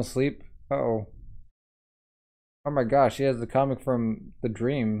 Was he falling asleep? Uh-oh. Oh my gosh, he has the comic from The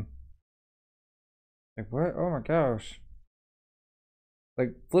Dream. Like, what? Oh my gosh.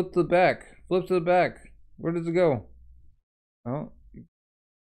 Like, flip to the back. Flip to the back. Where does it go? Oh.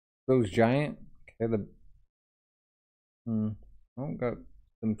 Goes giant. Okay, Oh, got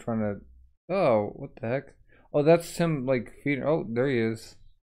them trying to... Oh, what the heck? Oh, that's him, like, feeding... Oh, there he is.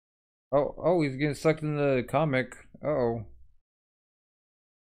 Oh, he's getting sucked in the comic. Uh-oh.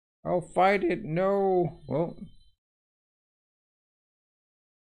 Oh, fight it. No.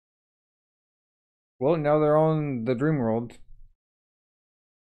 Well, now they're on the dream world.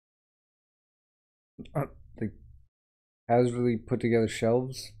 They hazardly put together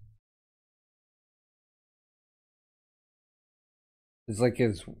shelves. It's like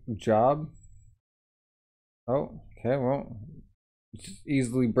his job. Oh, okay, well, it's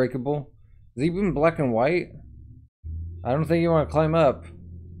easily breakable. Is he even black and white? I don't think you want to climb up.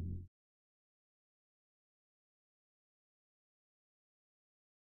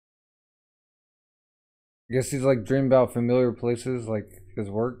 I guess he's like dreaming about familiar places, like his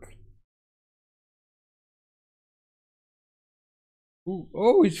work. Ooh,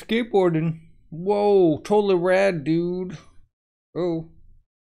 oh, he's skateboarding. Whoa, totally rad, dude. Oh.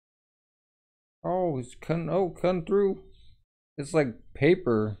 Oh, he's cutting through. It's like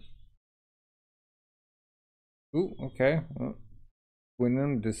paper. Ooh, okay.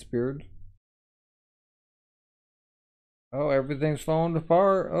 Wyndham disappeared. Oh, everything's falling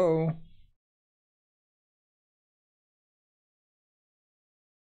apart. Uh-oh.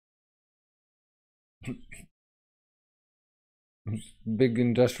 Big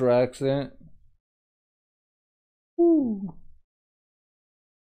industrial accident. Woo.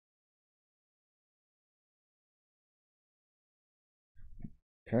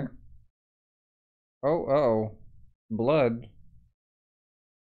 Okay. Oh, uh-oh. Blood. Is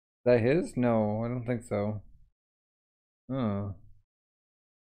that his? No, I don't think so. Huh.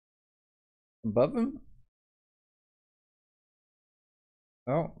 Above him?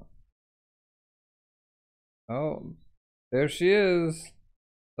 Oh. Oh. There she is.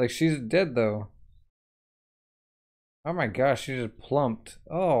 Like, she's dead, though. Oh my gosh, she just plumped.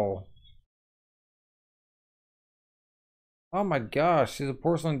 Oh. Oh my gosh, she's a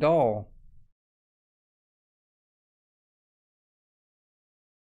porcelain doll.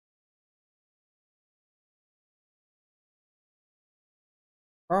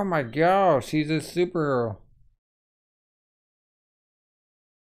 Oh my gosh, she's a superhero.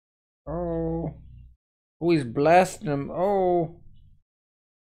 Oh. Oh, he's blasting him. Oh.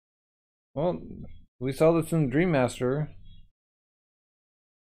 Well, we saw this in Dream Master.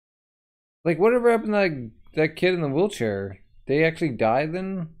 Like, whatever happened to that kid in the wheelchair? They actually died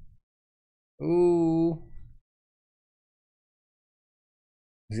then? Ooh.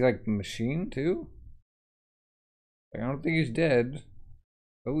 Is he like a machine too? I don't think he's dead.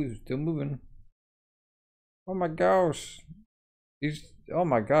 Oh, he's still moving. Oh my gosh. Oh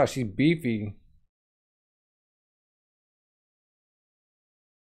my gosh, he's beefy.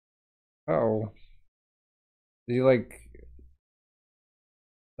 Uh-oh. Is he like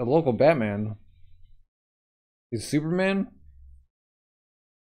a local Batman? He's Superman?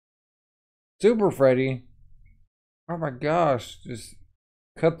 Super Freddy. Oh my gosh, just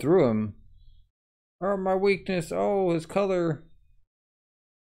cut through him. Oh, my weakness. Oh, his color.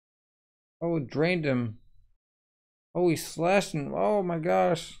 Oh, it drained him. Oh, he slashed him. Oh my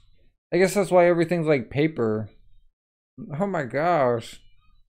gosh. I guess that's why everything's like paper. Oh my gosh.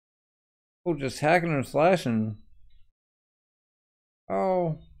 Oh, just hacking and slashing.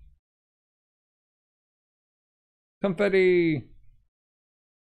 Oh. Confetti.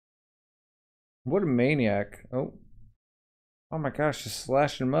 What a maniac. Oh. Oh my gosh, just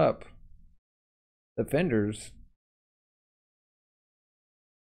slashing him up. The fenders.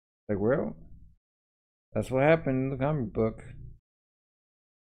 Like, well, that's what happened in the comic book.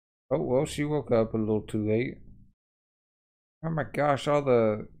 Oh, well, she woke up a little too late. Oh my gosh, all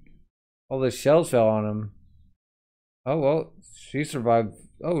the shells fell on him. Oh well, she survived.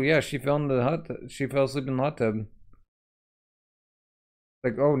 Oh yeah, she fell in the hot. She fell asleep in the hot tub.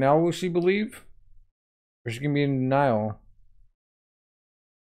 Like, oh, now will she believe? Or she can be in denial?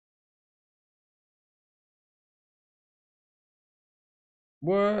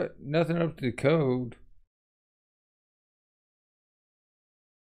 What? Nothing up to the code.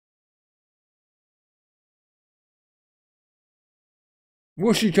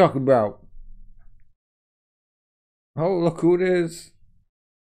 What's she talking about? Oh, look who it is.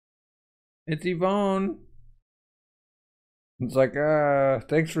 It's Yvonne. It's like,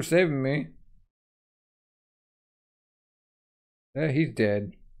 thanks for saving me. Yeah, he's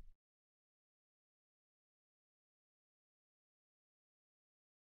dead.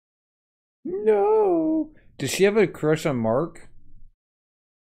 No. Does she have a crush on Mark?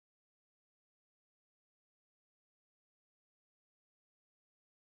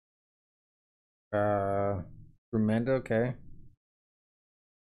 Amanda, okay.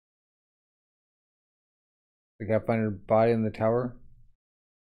 They gotta find her body in the tower.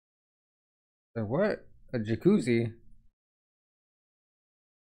 Like, what? A jacuzzi?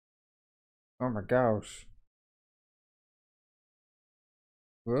 Oh my gosh.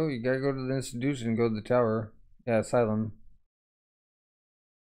 Well, you gotta go to the institution and go to the tower. Yeah, asylum.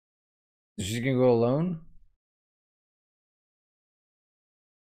 Is she gonna go alone?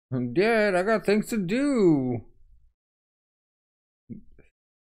 Dad, I got things to do.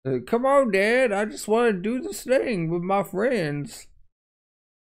 Come on, Dad. I just want to do this thing with my friends.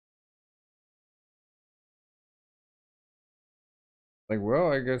 Like,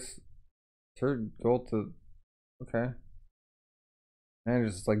 well, I guess it's her goal to. Okay. And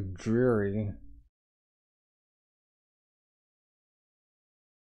it's like dreary.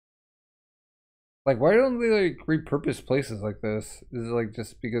 Like, why don't they like repurpose places like this? Is it like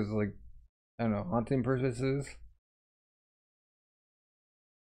just because like, I don't know, haunting purposes?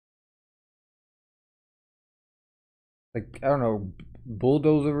 Like, I don't know,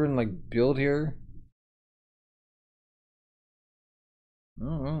 bulldoze over and like build here? I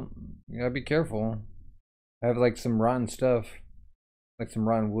don't know. You gotta be careful. I have like some rotten stuff, like some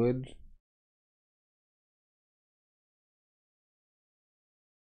rotten wood.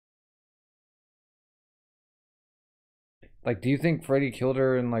 Like, do you think Freddy killed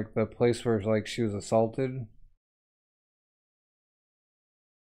her in like the place where like she was assaulted?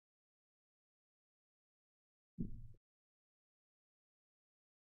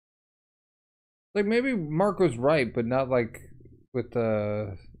 Like maybe Mark was right, but not like with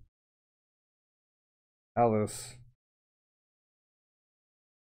Alice.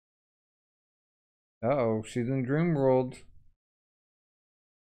 Uh oh, she's in Dream World.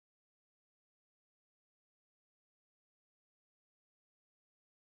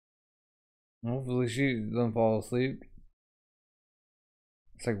 Hopefully she doesn't fall asleep.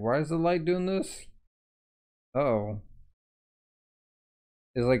 It's like, why is the light doing this? Uh oh.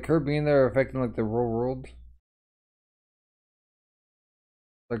 Is like her being there affecting like the real world?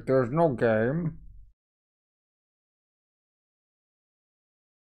 Like there's no game.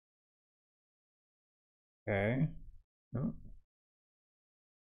 Okay. Oh.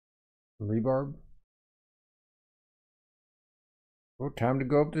 Rebarb. Oh, time to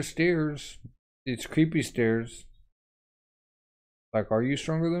go up the stairs. It's creepy stairs. Like, are you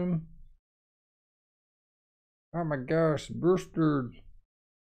stronger than him? Oh my gosh, Brewster.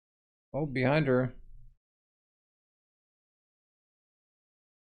 Oh, behind her.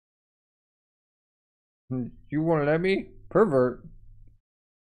 You won't let me? Pervert.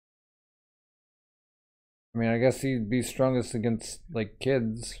 I mean, I guess he'd be strongest against, like,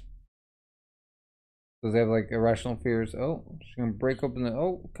 kids. Because they have, like, irrational fears. Oh, she's gonna break open the...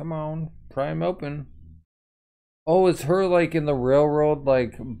 Oh, come on. Pry him open. Oh, it's her, like, in the railroad,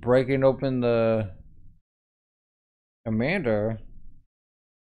 like, breaking open the... Amanda?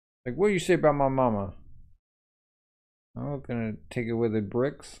 Like, what do you say about my mama? Oh, gonna take it with the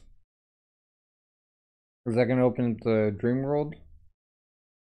bricks. Is that gonna open the dream world?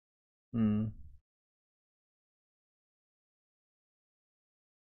 Hmm.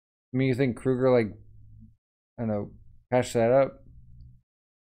 I mean, you think Kruger, like, I don't know, patched that up?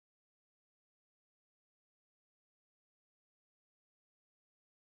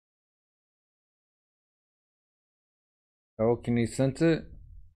 Oh, can he sense it?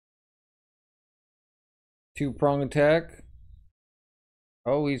 Two-prong attack.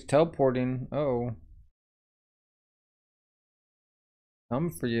 Oh, he's teleporting. Oh.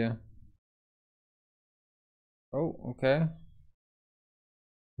 Come for you. Oh, okay.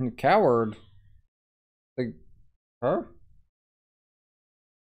 Coward. Like, huh?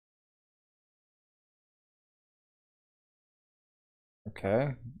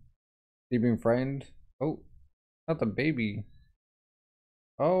 Okay. You being frightened? Oh, not the baby.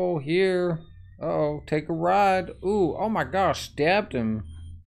 Oh, here. Uh oh, take a ride. Ooh, oh my gosh, stabbed him.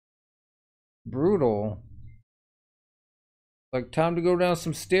 Brutal. Like, time to go down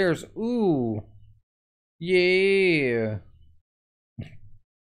some stairs. Ooh. Yeah.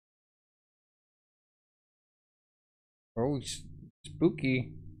 Oh,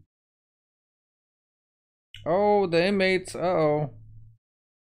 spooky. Oh, the inmates. Uh-oh.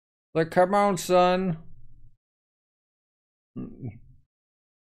 Like, come on, son.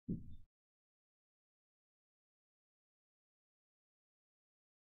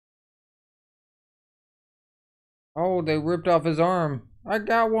 Oh, they ripped off his arm. I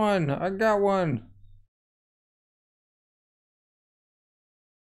got one. I got one.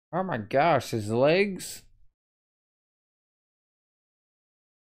 Oh my gosh, his legs?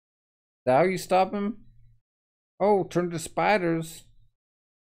 Is that how you stop him? Oh, turn to spiders.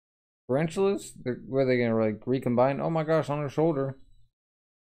 Tarantulas? Where are they gonna like recombine? Oh my gosh, on her shoulder.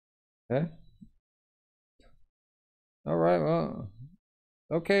 Okay. Alright, well.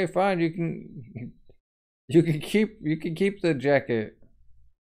 Okay, fine, you can keep the jacket.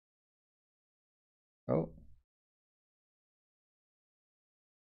 Oh.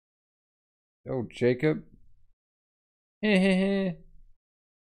 Oh, Jacob. Like,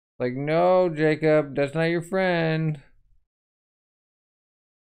 no, Jacob, that's not your friend.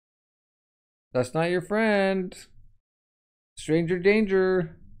 That's not your friend. Stranger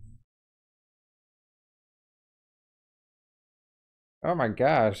danger. Oh my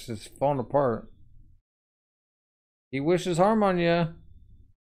gosh, it's falling apart. He wishes harm on you.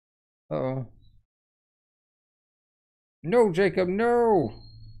 Uh-oh. No, Jacob, no.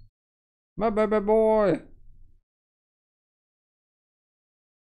 My baby boy.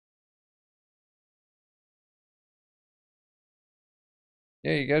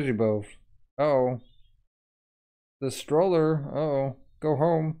 Yeah, you guys are both. Uh-oh. The stroller. Uh-oh. Go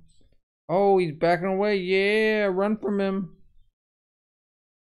home. Oh, he's backing away. Yeah, run from him.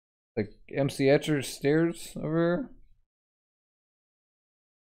 Like MC Etcher's stairs over here.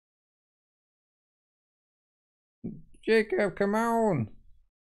 Jacob, come on.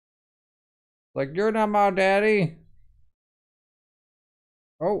 Like, you're not my daddy.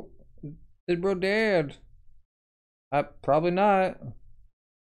 Oh, big bro dad. Probably not.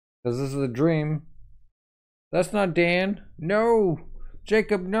 Because this is a dream. That's not Dan. No.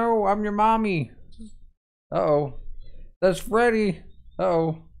 Jacob, no. I'm your mommy. Uh-oh. That's Freddy.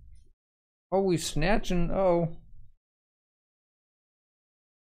 Uh-oh. Oh, he's snatching. Uh-oh.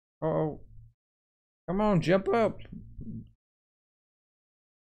 Uh-oh. Come on, jump up.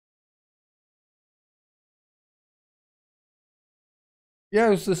 Yeah, I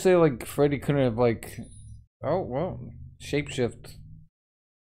was to say, like, Freddy couldn't have, like... Oh, well. Shapeshift.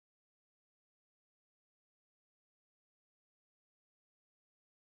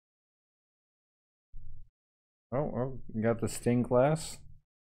 Oh, you got the sting glass.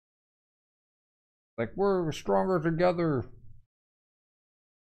 Like, we're stronger together.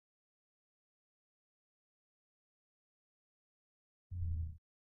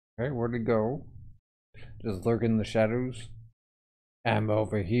 Okay, where'd it go? Just lurking in the shadows. I'm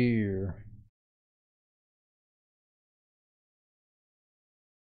over here.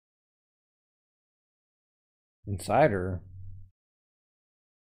 Insider?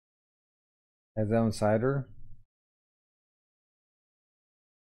 Has that insider?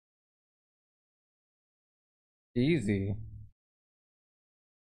 Easy.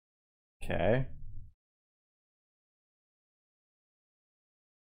 Okay.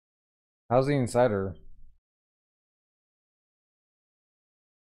 How's the insider?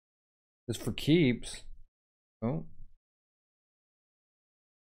 Just for keeps. Oh.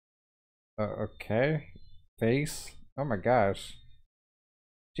 Okay. Face. Oh my gosh.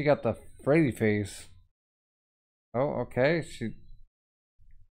 She got the Freddy face. Oh, okay.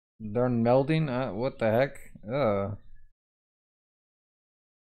 They're melding. What the heck?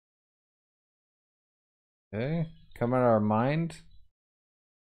 Okay. Come out of our mind.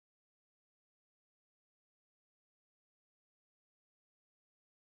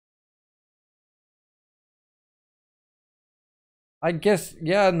 I guess,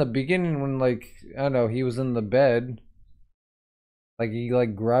 yeah, in the beginning when, like, I don't know, he was in the bed. Like, he,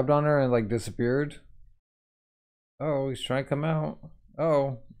 like, grabbed on her and, like, disappeared. Oh, he's trying to come out.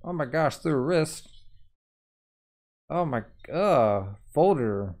 Oh my gosh, through her wrist. Oh my,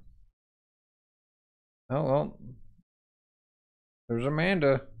 Folder. Oh, well. There's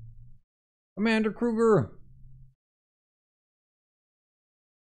Amanda. Amanda Kruger.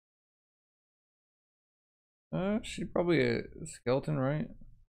 She's probably a skeleton, right?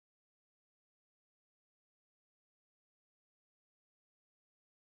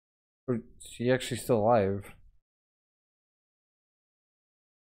 Or is she actually still alive?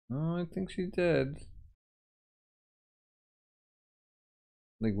 Oh, I think she's dead.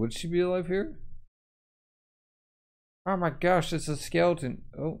 Like, would she be alive here? Oh my gosh, it's a skeleton.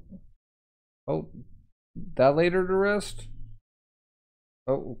 Oh, that laid her to rest?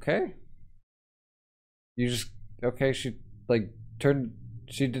 Oh, okay. You just, okay, she, like,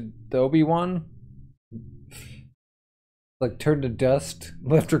 she did the Obi-Wan? Like, turned to dust,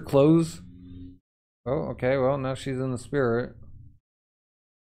 left her clothes? Oh, okay, well, now she's in the spirit.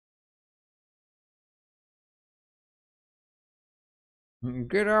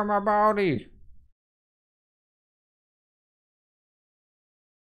 Get out of my body!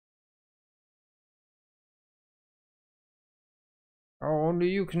 Oh, only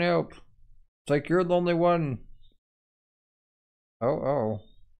you can help. It's like you're the only one. Oh.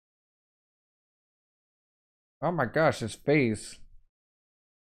 Oh my gosh, his face.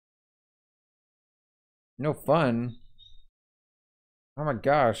 No fun. Oh my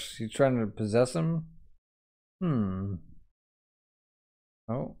gosh, he's trying to possess him? Oh.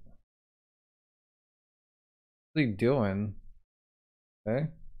 What's he doing? Okay.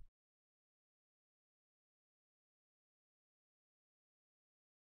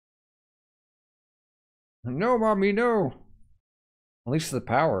 No, mommy, no! At least the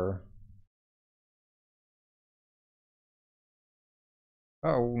power.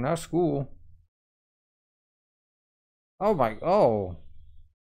 Oh, not school. Oh.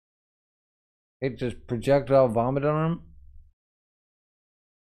 It just projectile vomit on him?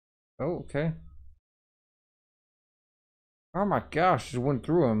 Oh, okay. Oh my gosh, it went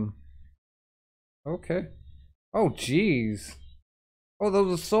through him. Okay. Oh, jeez. Oh,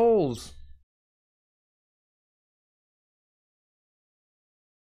 those are souls.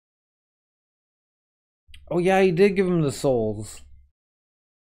 Oh yeah, he did give him the souls.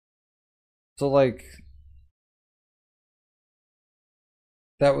 So like,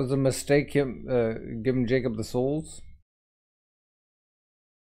 that was a mistake. Him giving Jacob the souls.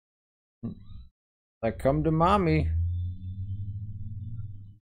 Like, come to mommy.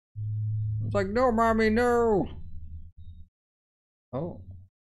 It's like, no, mommy, no. Oh.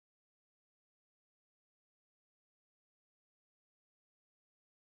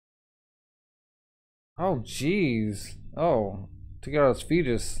 Oh, jeez. Oh, took out his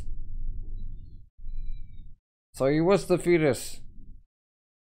fetus. So he was the fetus.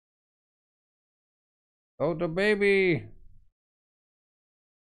 Oh, the baby.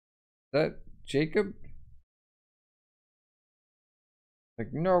 That Jacob?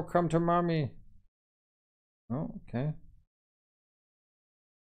 Like, no, come to mommy. Oh, okay.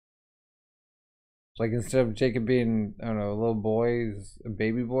 It's like instead of Jacob being, I don't know, a little boy, he's a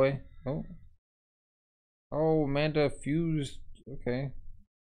baby boy. Oh. Oh, Amanda fused. Okay.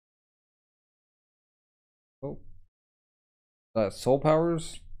 Oh. Soul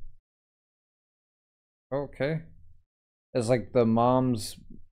powers? Okay. It's like the moms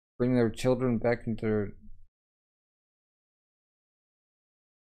bring their children back into their...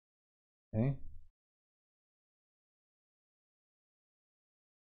 Okay.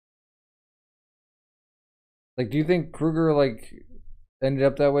 Like, do you think Kruger, like, ended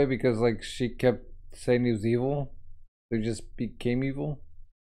up that way because, like, she kept saying he was evil? So he just became evil?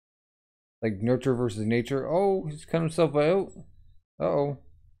 Like, nurture versus nature? Oh, he's cut himself out? Uh-oh.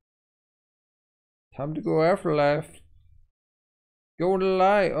 Time to go afterlife. Go to the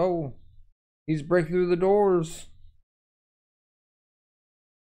light. Oh, he's breaking through the doors.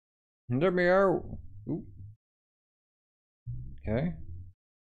 Let me out. Ooh. Okay.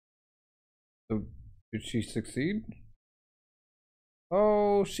 So, did she succeed?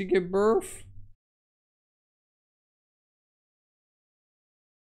 Oh, she gave birth?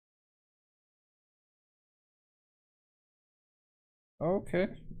 Okay.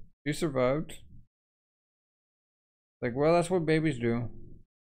 She survived. Like, well, that's what babies do.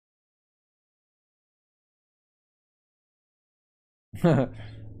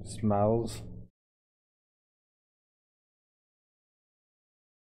 Smiles.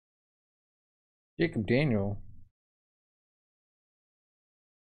 Jacob Daniel.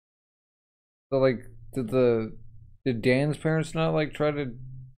 So like, did Dan's parents not like try to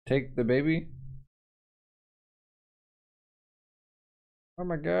take the baby? Oh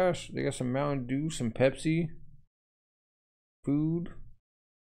my gosh, they got some Mountain Dew, some Pepsi, food.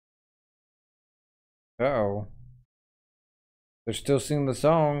 Uh-oh. They're still singing the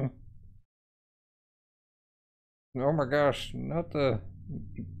song. Oh my gosh, not the...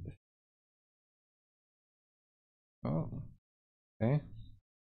 Oh, okay.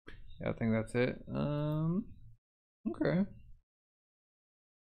 Yeah, I think that's it. Okay.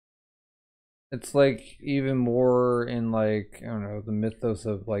 It's like even more in like, I don't know, the mythos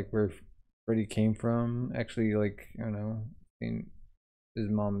of like where Freddy came from. Actually, like, I don't know, his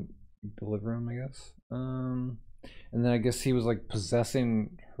mom deliver him, I guess. And then I guess he was like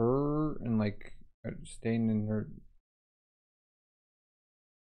possessing her and like staying in her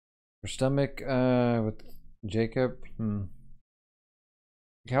stomach with Jacob.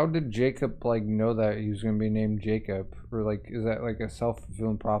 How did Jacob like know that he was gonna be named Jacob? Or like is that like a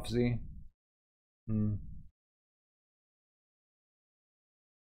self-fulfilling prophecy?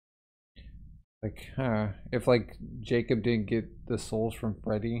 Like, if like Jacob didn't get the souls from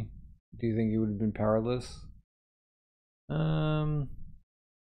Freddy, do you think he would have been powerless? I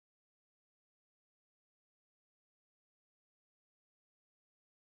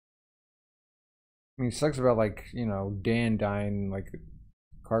mean, it sucks about like, you know, Dan dying in, like a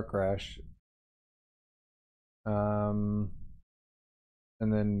car crash. And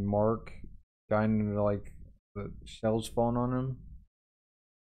then Mark dying into like the shells falling on him.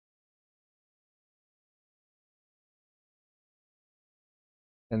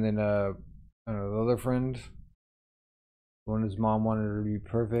 And then I don't know, the other friend, the one his mom wanted her to be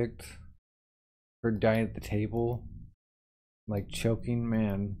perfect, her dying at the table, like choking,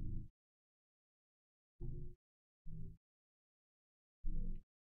 man.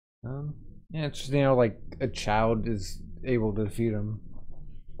 Yeah, it's just, you know, like a child is able to defeat him.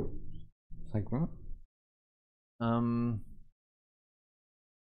 It's like, well,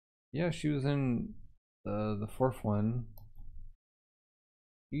 yeah, she was in the fourth one.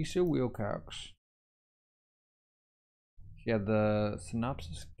 Lisa Wilcox. Yeah, the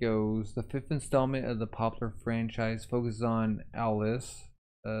synopsis goes: the fifth installment of the popular franchise focuses on Alice,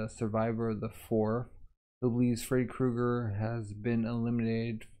 a survivor of the fourth, who believes Freddy Krueger has been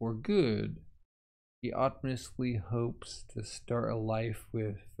eliminated for good. He optimistically hopes to start a life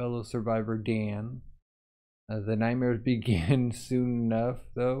with fellow survivor Dan. The nightmares begin soon enough,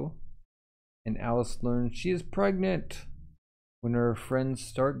 though, and Alice learns she is pregnant when her friends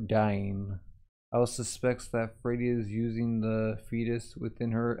start dying. Alice suspects that Freddy is using the fetus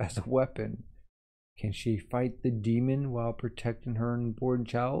within her as a weapon. Can she fight the demon while protecting her unborn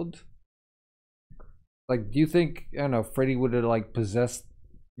child? Like, do you think, I don't know, Freddy would have like possessed,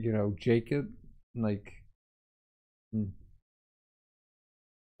 you know, Jacob, like,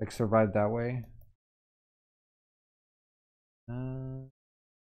 like survived that way?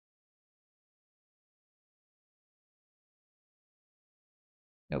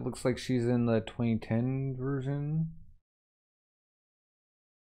 It looks like she's in the 2010 version.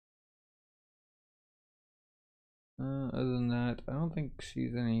 Other than that, I don't think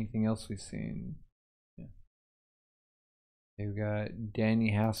she's in anything else we've seen. Yeah. They've got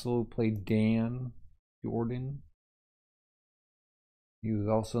Danny Hassel, who played Dan Jordan. He was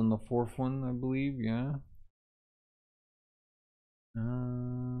also in the fourth one, I believe. Yeah.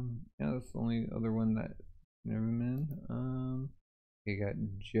 Yeah, that's the only other one that never been in. You got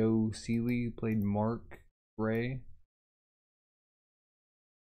Joe Seeley, who played Mark Gray.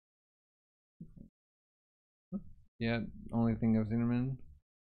 Yeah, only thing I've seen him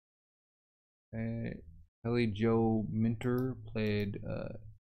in. Kelly Jo Minter played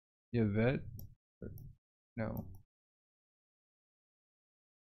Yvette. No.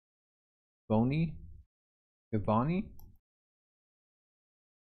 Boney? Ivani?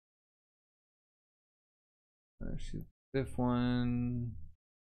 She's the fifth one.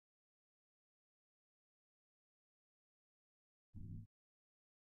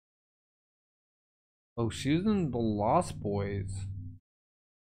 Oh, she was in The Lost Boys,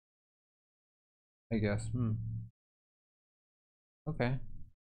 I guess. Okay.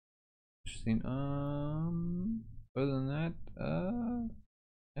 Interesting. Other than that,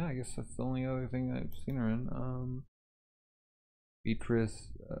 yeah, I guess that's the only other thing that I've seen her in. Beatrice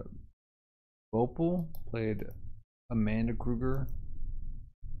Boepple played Amanda Kruger.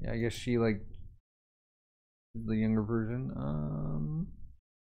 Yeah, I guess she like is the younger version.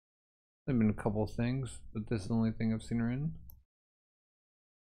 There've been a couple things, but this is the only thing I've seen her in.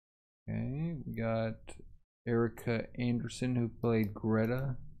 Okay, we got Erika Anderson who played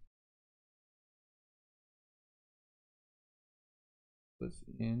Greta. Was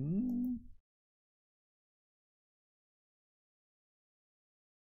in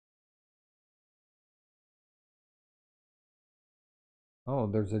oh,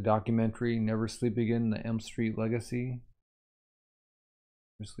 there's a documentary, Never Sleep Again, the Elm Street Legacy.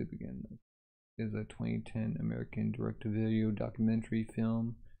 Never Sleep Again is a 2010 American direct-to-video documentary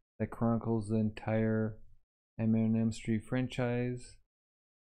film that chronicles the entire Elm Street franchise,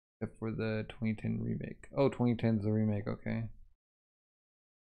 except for the 2010 remake. Oh, 2010 is the remake, okay.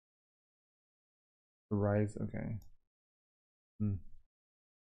 The Rise, okay.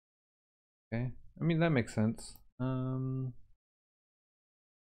 Okay, I mean, that makes sense.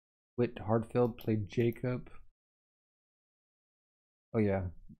 Whit Hertford played Jacob. Oh yeah,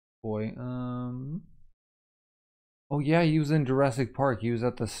 boy. Oh yeah, he was in Jurassic Park. He was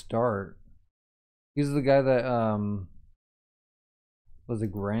at the start. He's the guy that was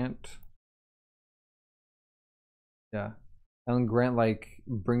it Grant? Yeah. And Grant like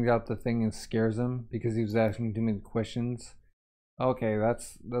brings out the thing and scares him because he was asking too many questions. Okay,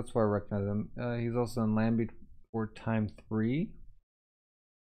 that's why I recognize him. He's also in Land Before Time 3.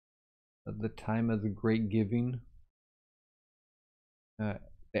 The Time of the Great Giving. The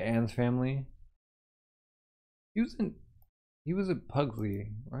Ann's Family. He was at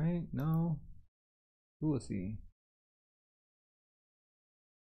Pugsley, right? No. Who was he?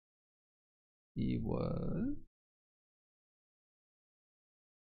 He was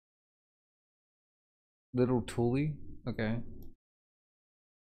Little Tully. Okay.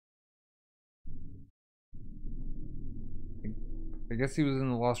 I guess he was in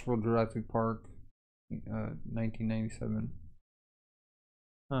the Lost World Jurassic Park, 1997.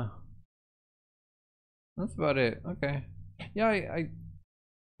 Huh. That's about it. Okay. Yeah, I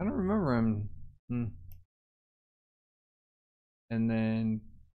don't remember him. And then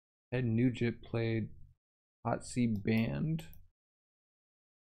Ed Nugent played Hot Sea Band.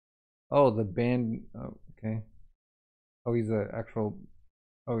 Oh, the band. Oh, okay. Oh, he's an actual.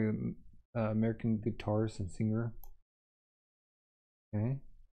 Oh, he's an American guitarist and singer. Okay.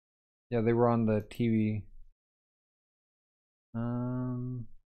 Yeah, they were on the TV.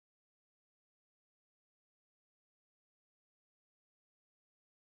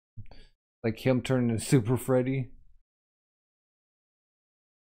 Like him turning into Super Freddy.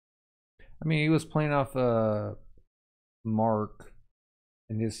 I mean, he was playing off Mark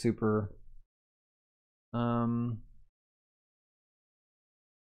and his super. And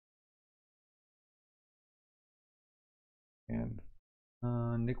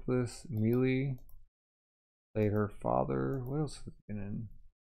Nicholas Mele played her father. What else has been in?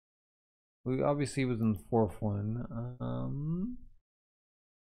 We obviously was in the fourth one.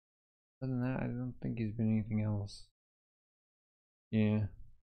 Other than that, I don't think he's been anything else. Yeah.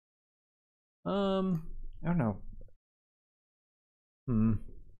 I don't know.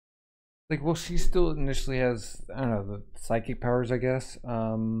 Like, well, she still initially has, I don't know, the psychic powers, I guess.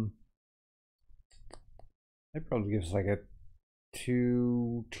 I'd probably give us like a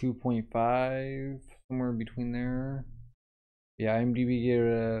 2.5, somewhere in between there. Yeah, IMDb gave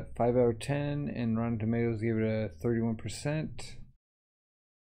it a 5 out of 10, and Rotten Tomatoes gave it a 31%.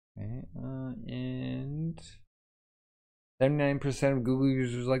 Okay, and 79% of Google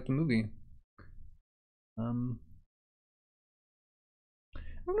users like the movie. I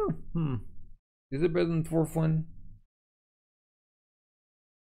don't know. Is it better than the fourth one?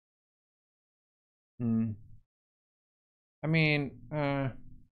 I mean, I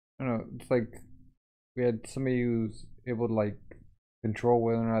don't know. It's like we had somebody who's able to like control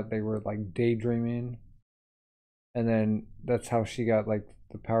whether or not they were like daydreaming, and then that's how she got like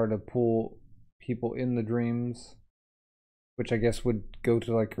the power to pull people in the dreams, which I guess would go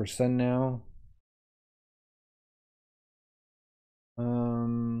to like her son now.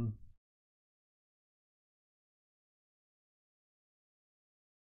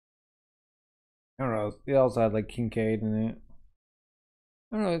 I don't know. It also had like Kincaid in it.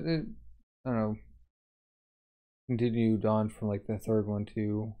 I don't know. I don't know. Continued on from like the third one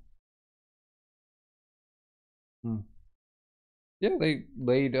too. Yeah, they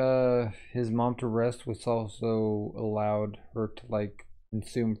laid his mom to rest, which also allowed her to like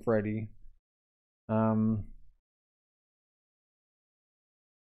consume Freddy. Do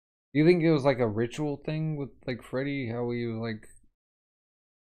you think it was like a ritual thing with like Freddy? How he was like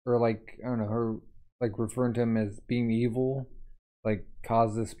or like, I don't know, her like referring to him as being evil, like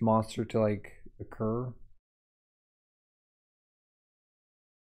caused this monster to like occur.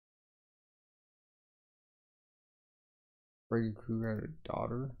 Freddy Krueger had a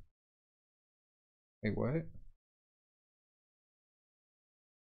daughter. Wait, what?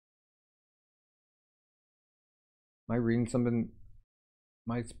 Am I reading something?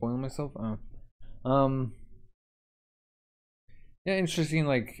 Am I spoiling myself? Yeah, interesting.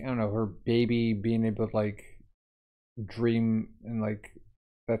 Like, I don't know, her baby being able to like dream, and like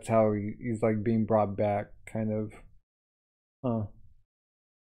that's how he's like being brought back, kind of. Huh.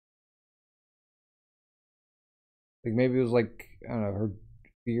 Like maybe it was like, I don't know, her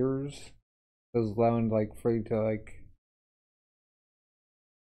fears that was allowing like Freddy to like.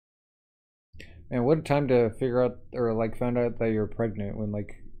 Man, what a time to figure out or like find out that you're pregnant when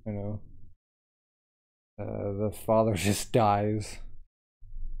like, you know, the father just dies.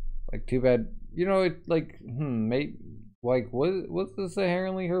 Like, too bad. You know, it like, mate, like, was this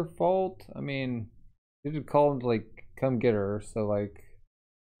inherently her fault? I mean, you just call him to like come get her. So like,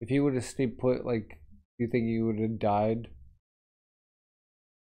 if he would have stayed put, like, do you think he would have died?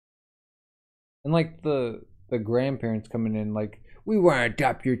 And like the grandparents coming in, like, we want to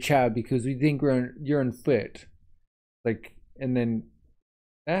adopt your child because we think you're unfit. Like, and then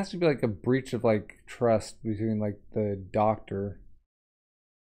it has to be like a breach of like trust between like the doctor,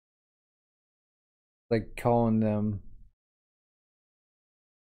 like calling them,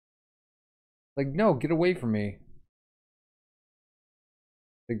 like, no, get away from me.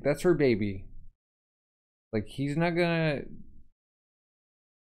 Like, that's her baby. Like, he's not gonna.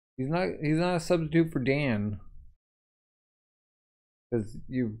 He's not a substitute for Dan. Because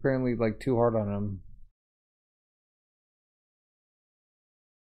you apparently like too hard on him.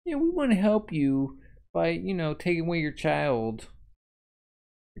 Yeah, we want to help you by, you know, taking away your child.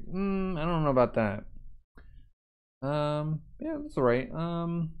 I don't know about that. Yeah, that's alright.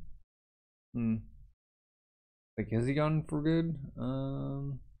 Like, has he gone for good?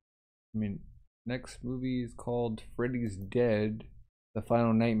 I mean, next movie is called Freddy's Dead, The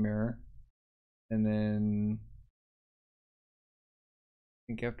Final Nightmare, and then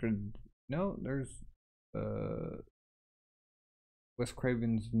I think after there's Wes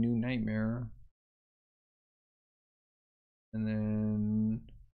Craven's New Nightmare, and then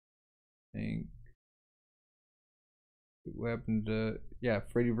I think what happened to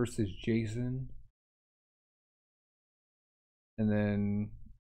Freddy versus Jason, and then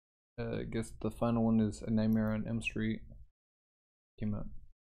I guess the final one is A Nightmare on Elm Street. Came out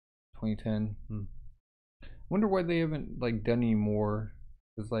 2010. Wonder why they haven't like done any more.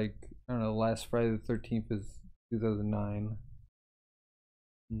 Cause like, I don't know, last Friday the 13th is 2009.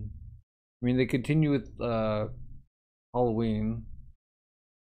 I mean, they continue with Halloween.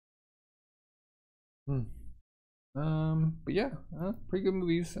 But yeah, pretty good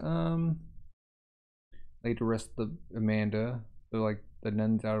movies. Like to arrest the Amanda. They're like the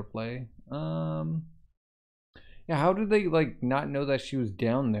nuns out of play. Yeah, how did they like not know that she was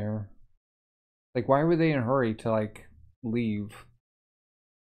down there? Like, why were they in a hurry to like leave?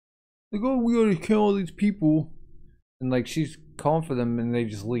 Like, oh, we gotta kill all these people, and like she's calling for them, and they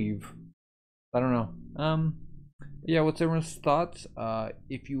just leave. I don't know. Yeah, what's everyone's thoughts?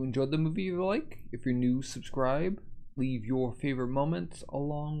 If you enjoyed the movie, you like. If you're new, subscribe. Leave your favorite moments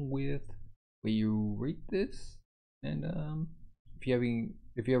along with where you rate this, and if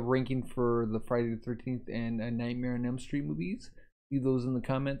you have ranking for the Friday the 13th and A Nightmare on Elm Street movies, leave those in the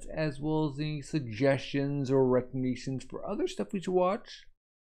comments, as well as any suggestions or recommendations for other stuff we should watch.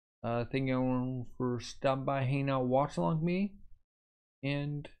 Thank you everyone for stopping by, hanging out, watching along with me,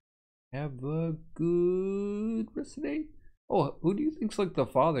 and have a good rest of the day. Oh, who do you think's like the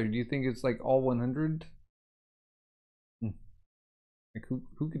father? Do you think it's like all 100? Like,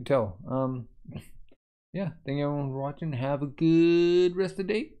 who can tell? Yeah, thank you everyone for watching. Have a good rest of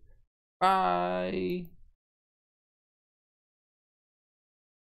the day. Bye.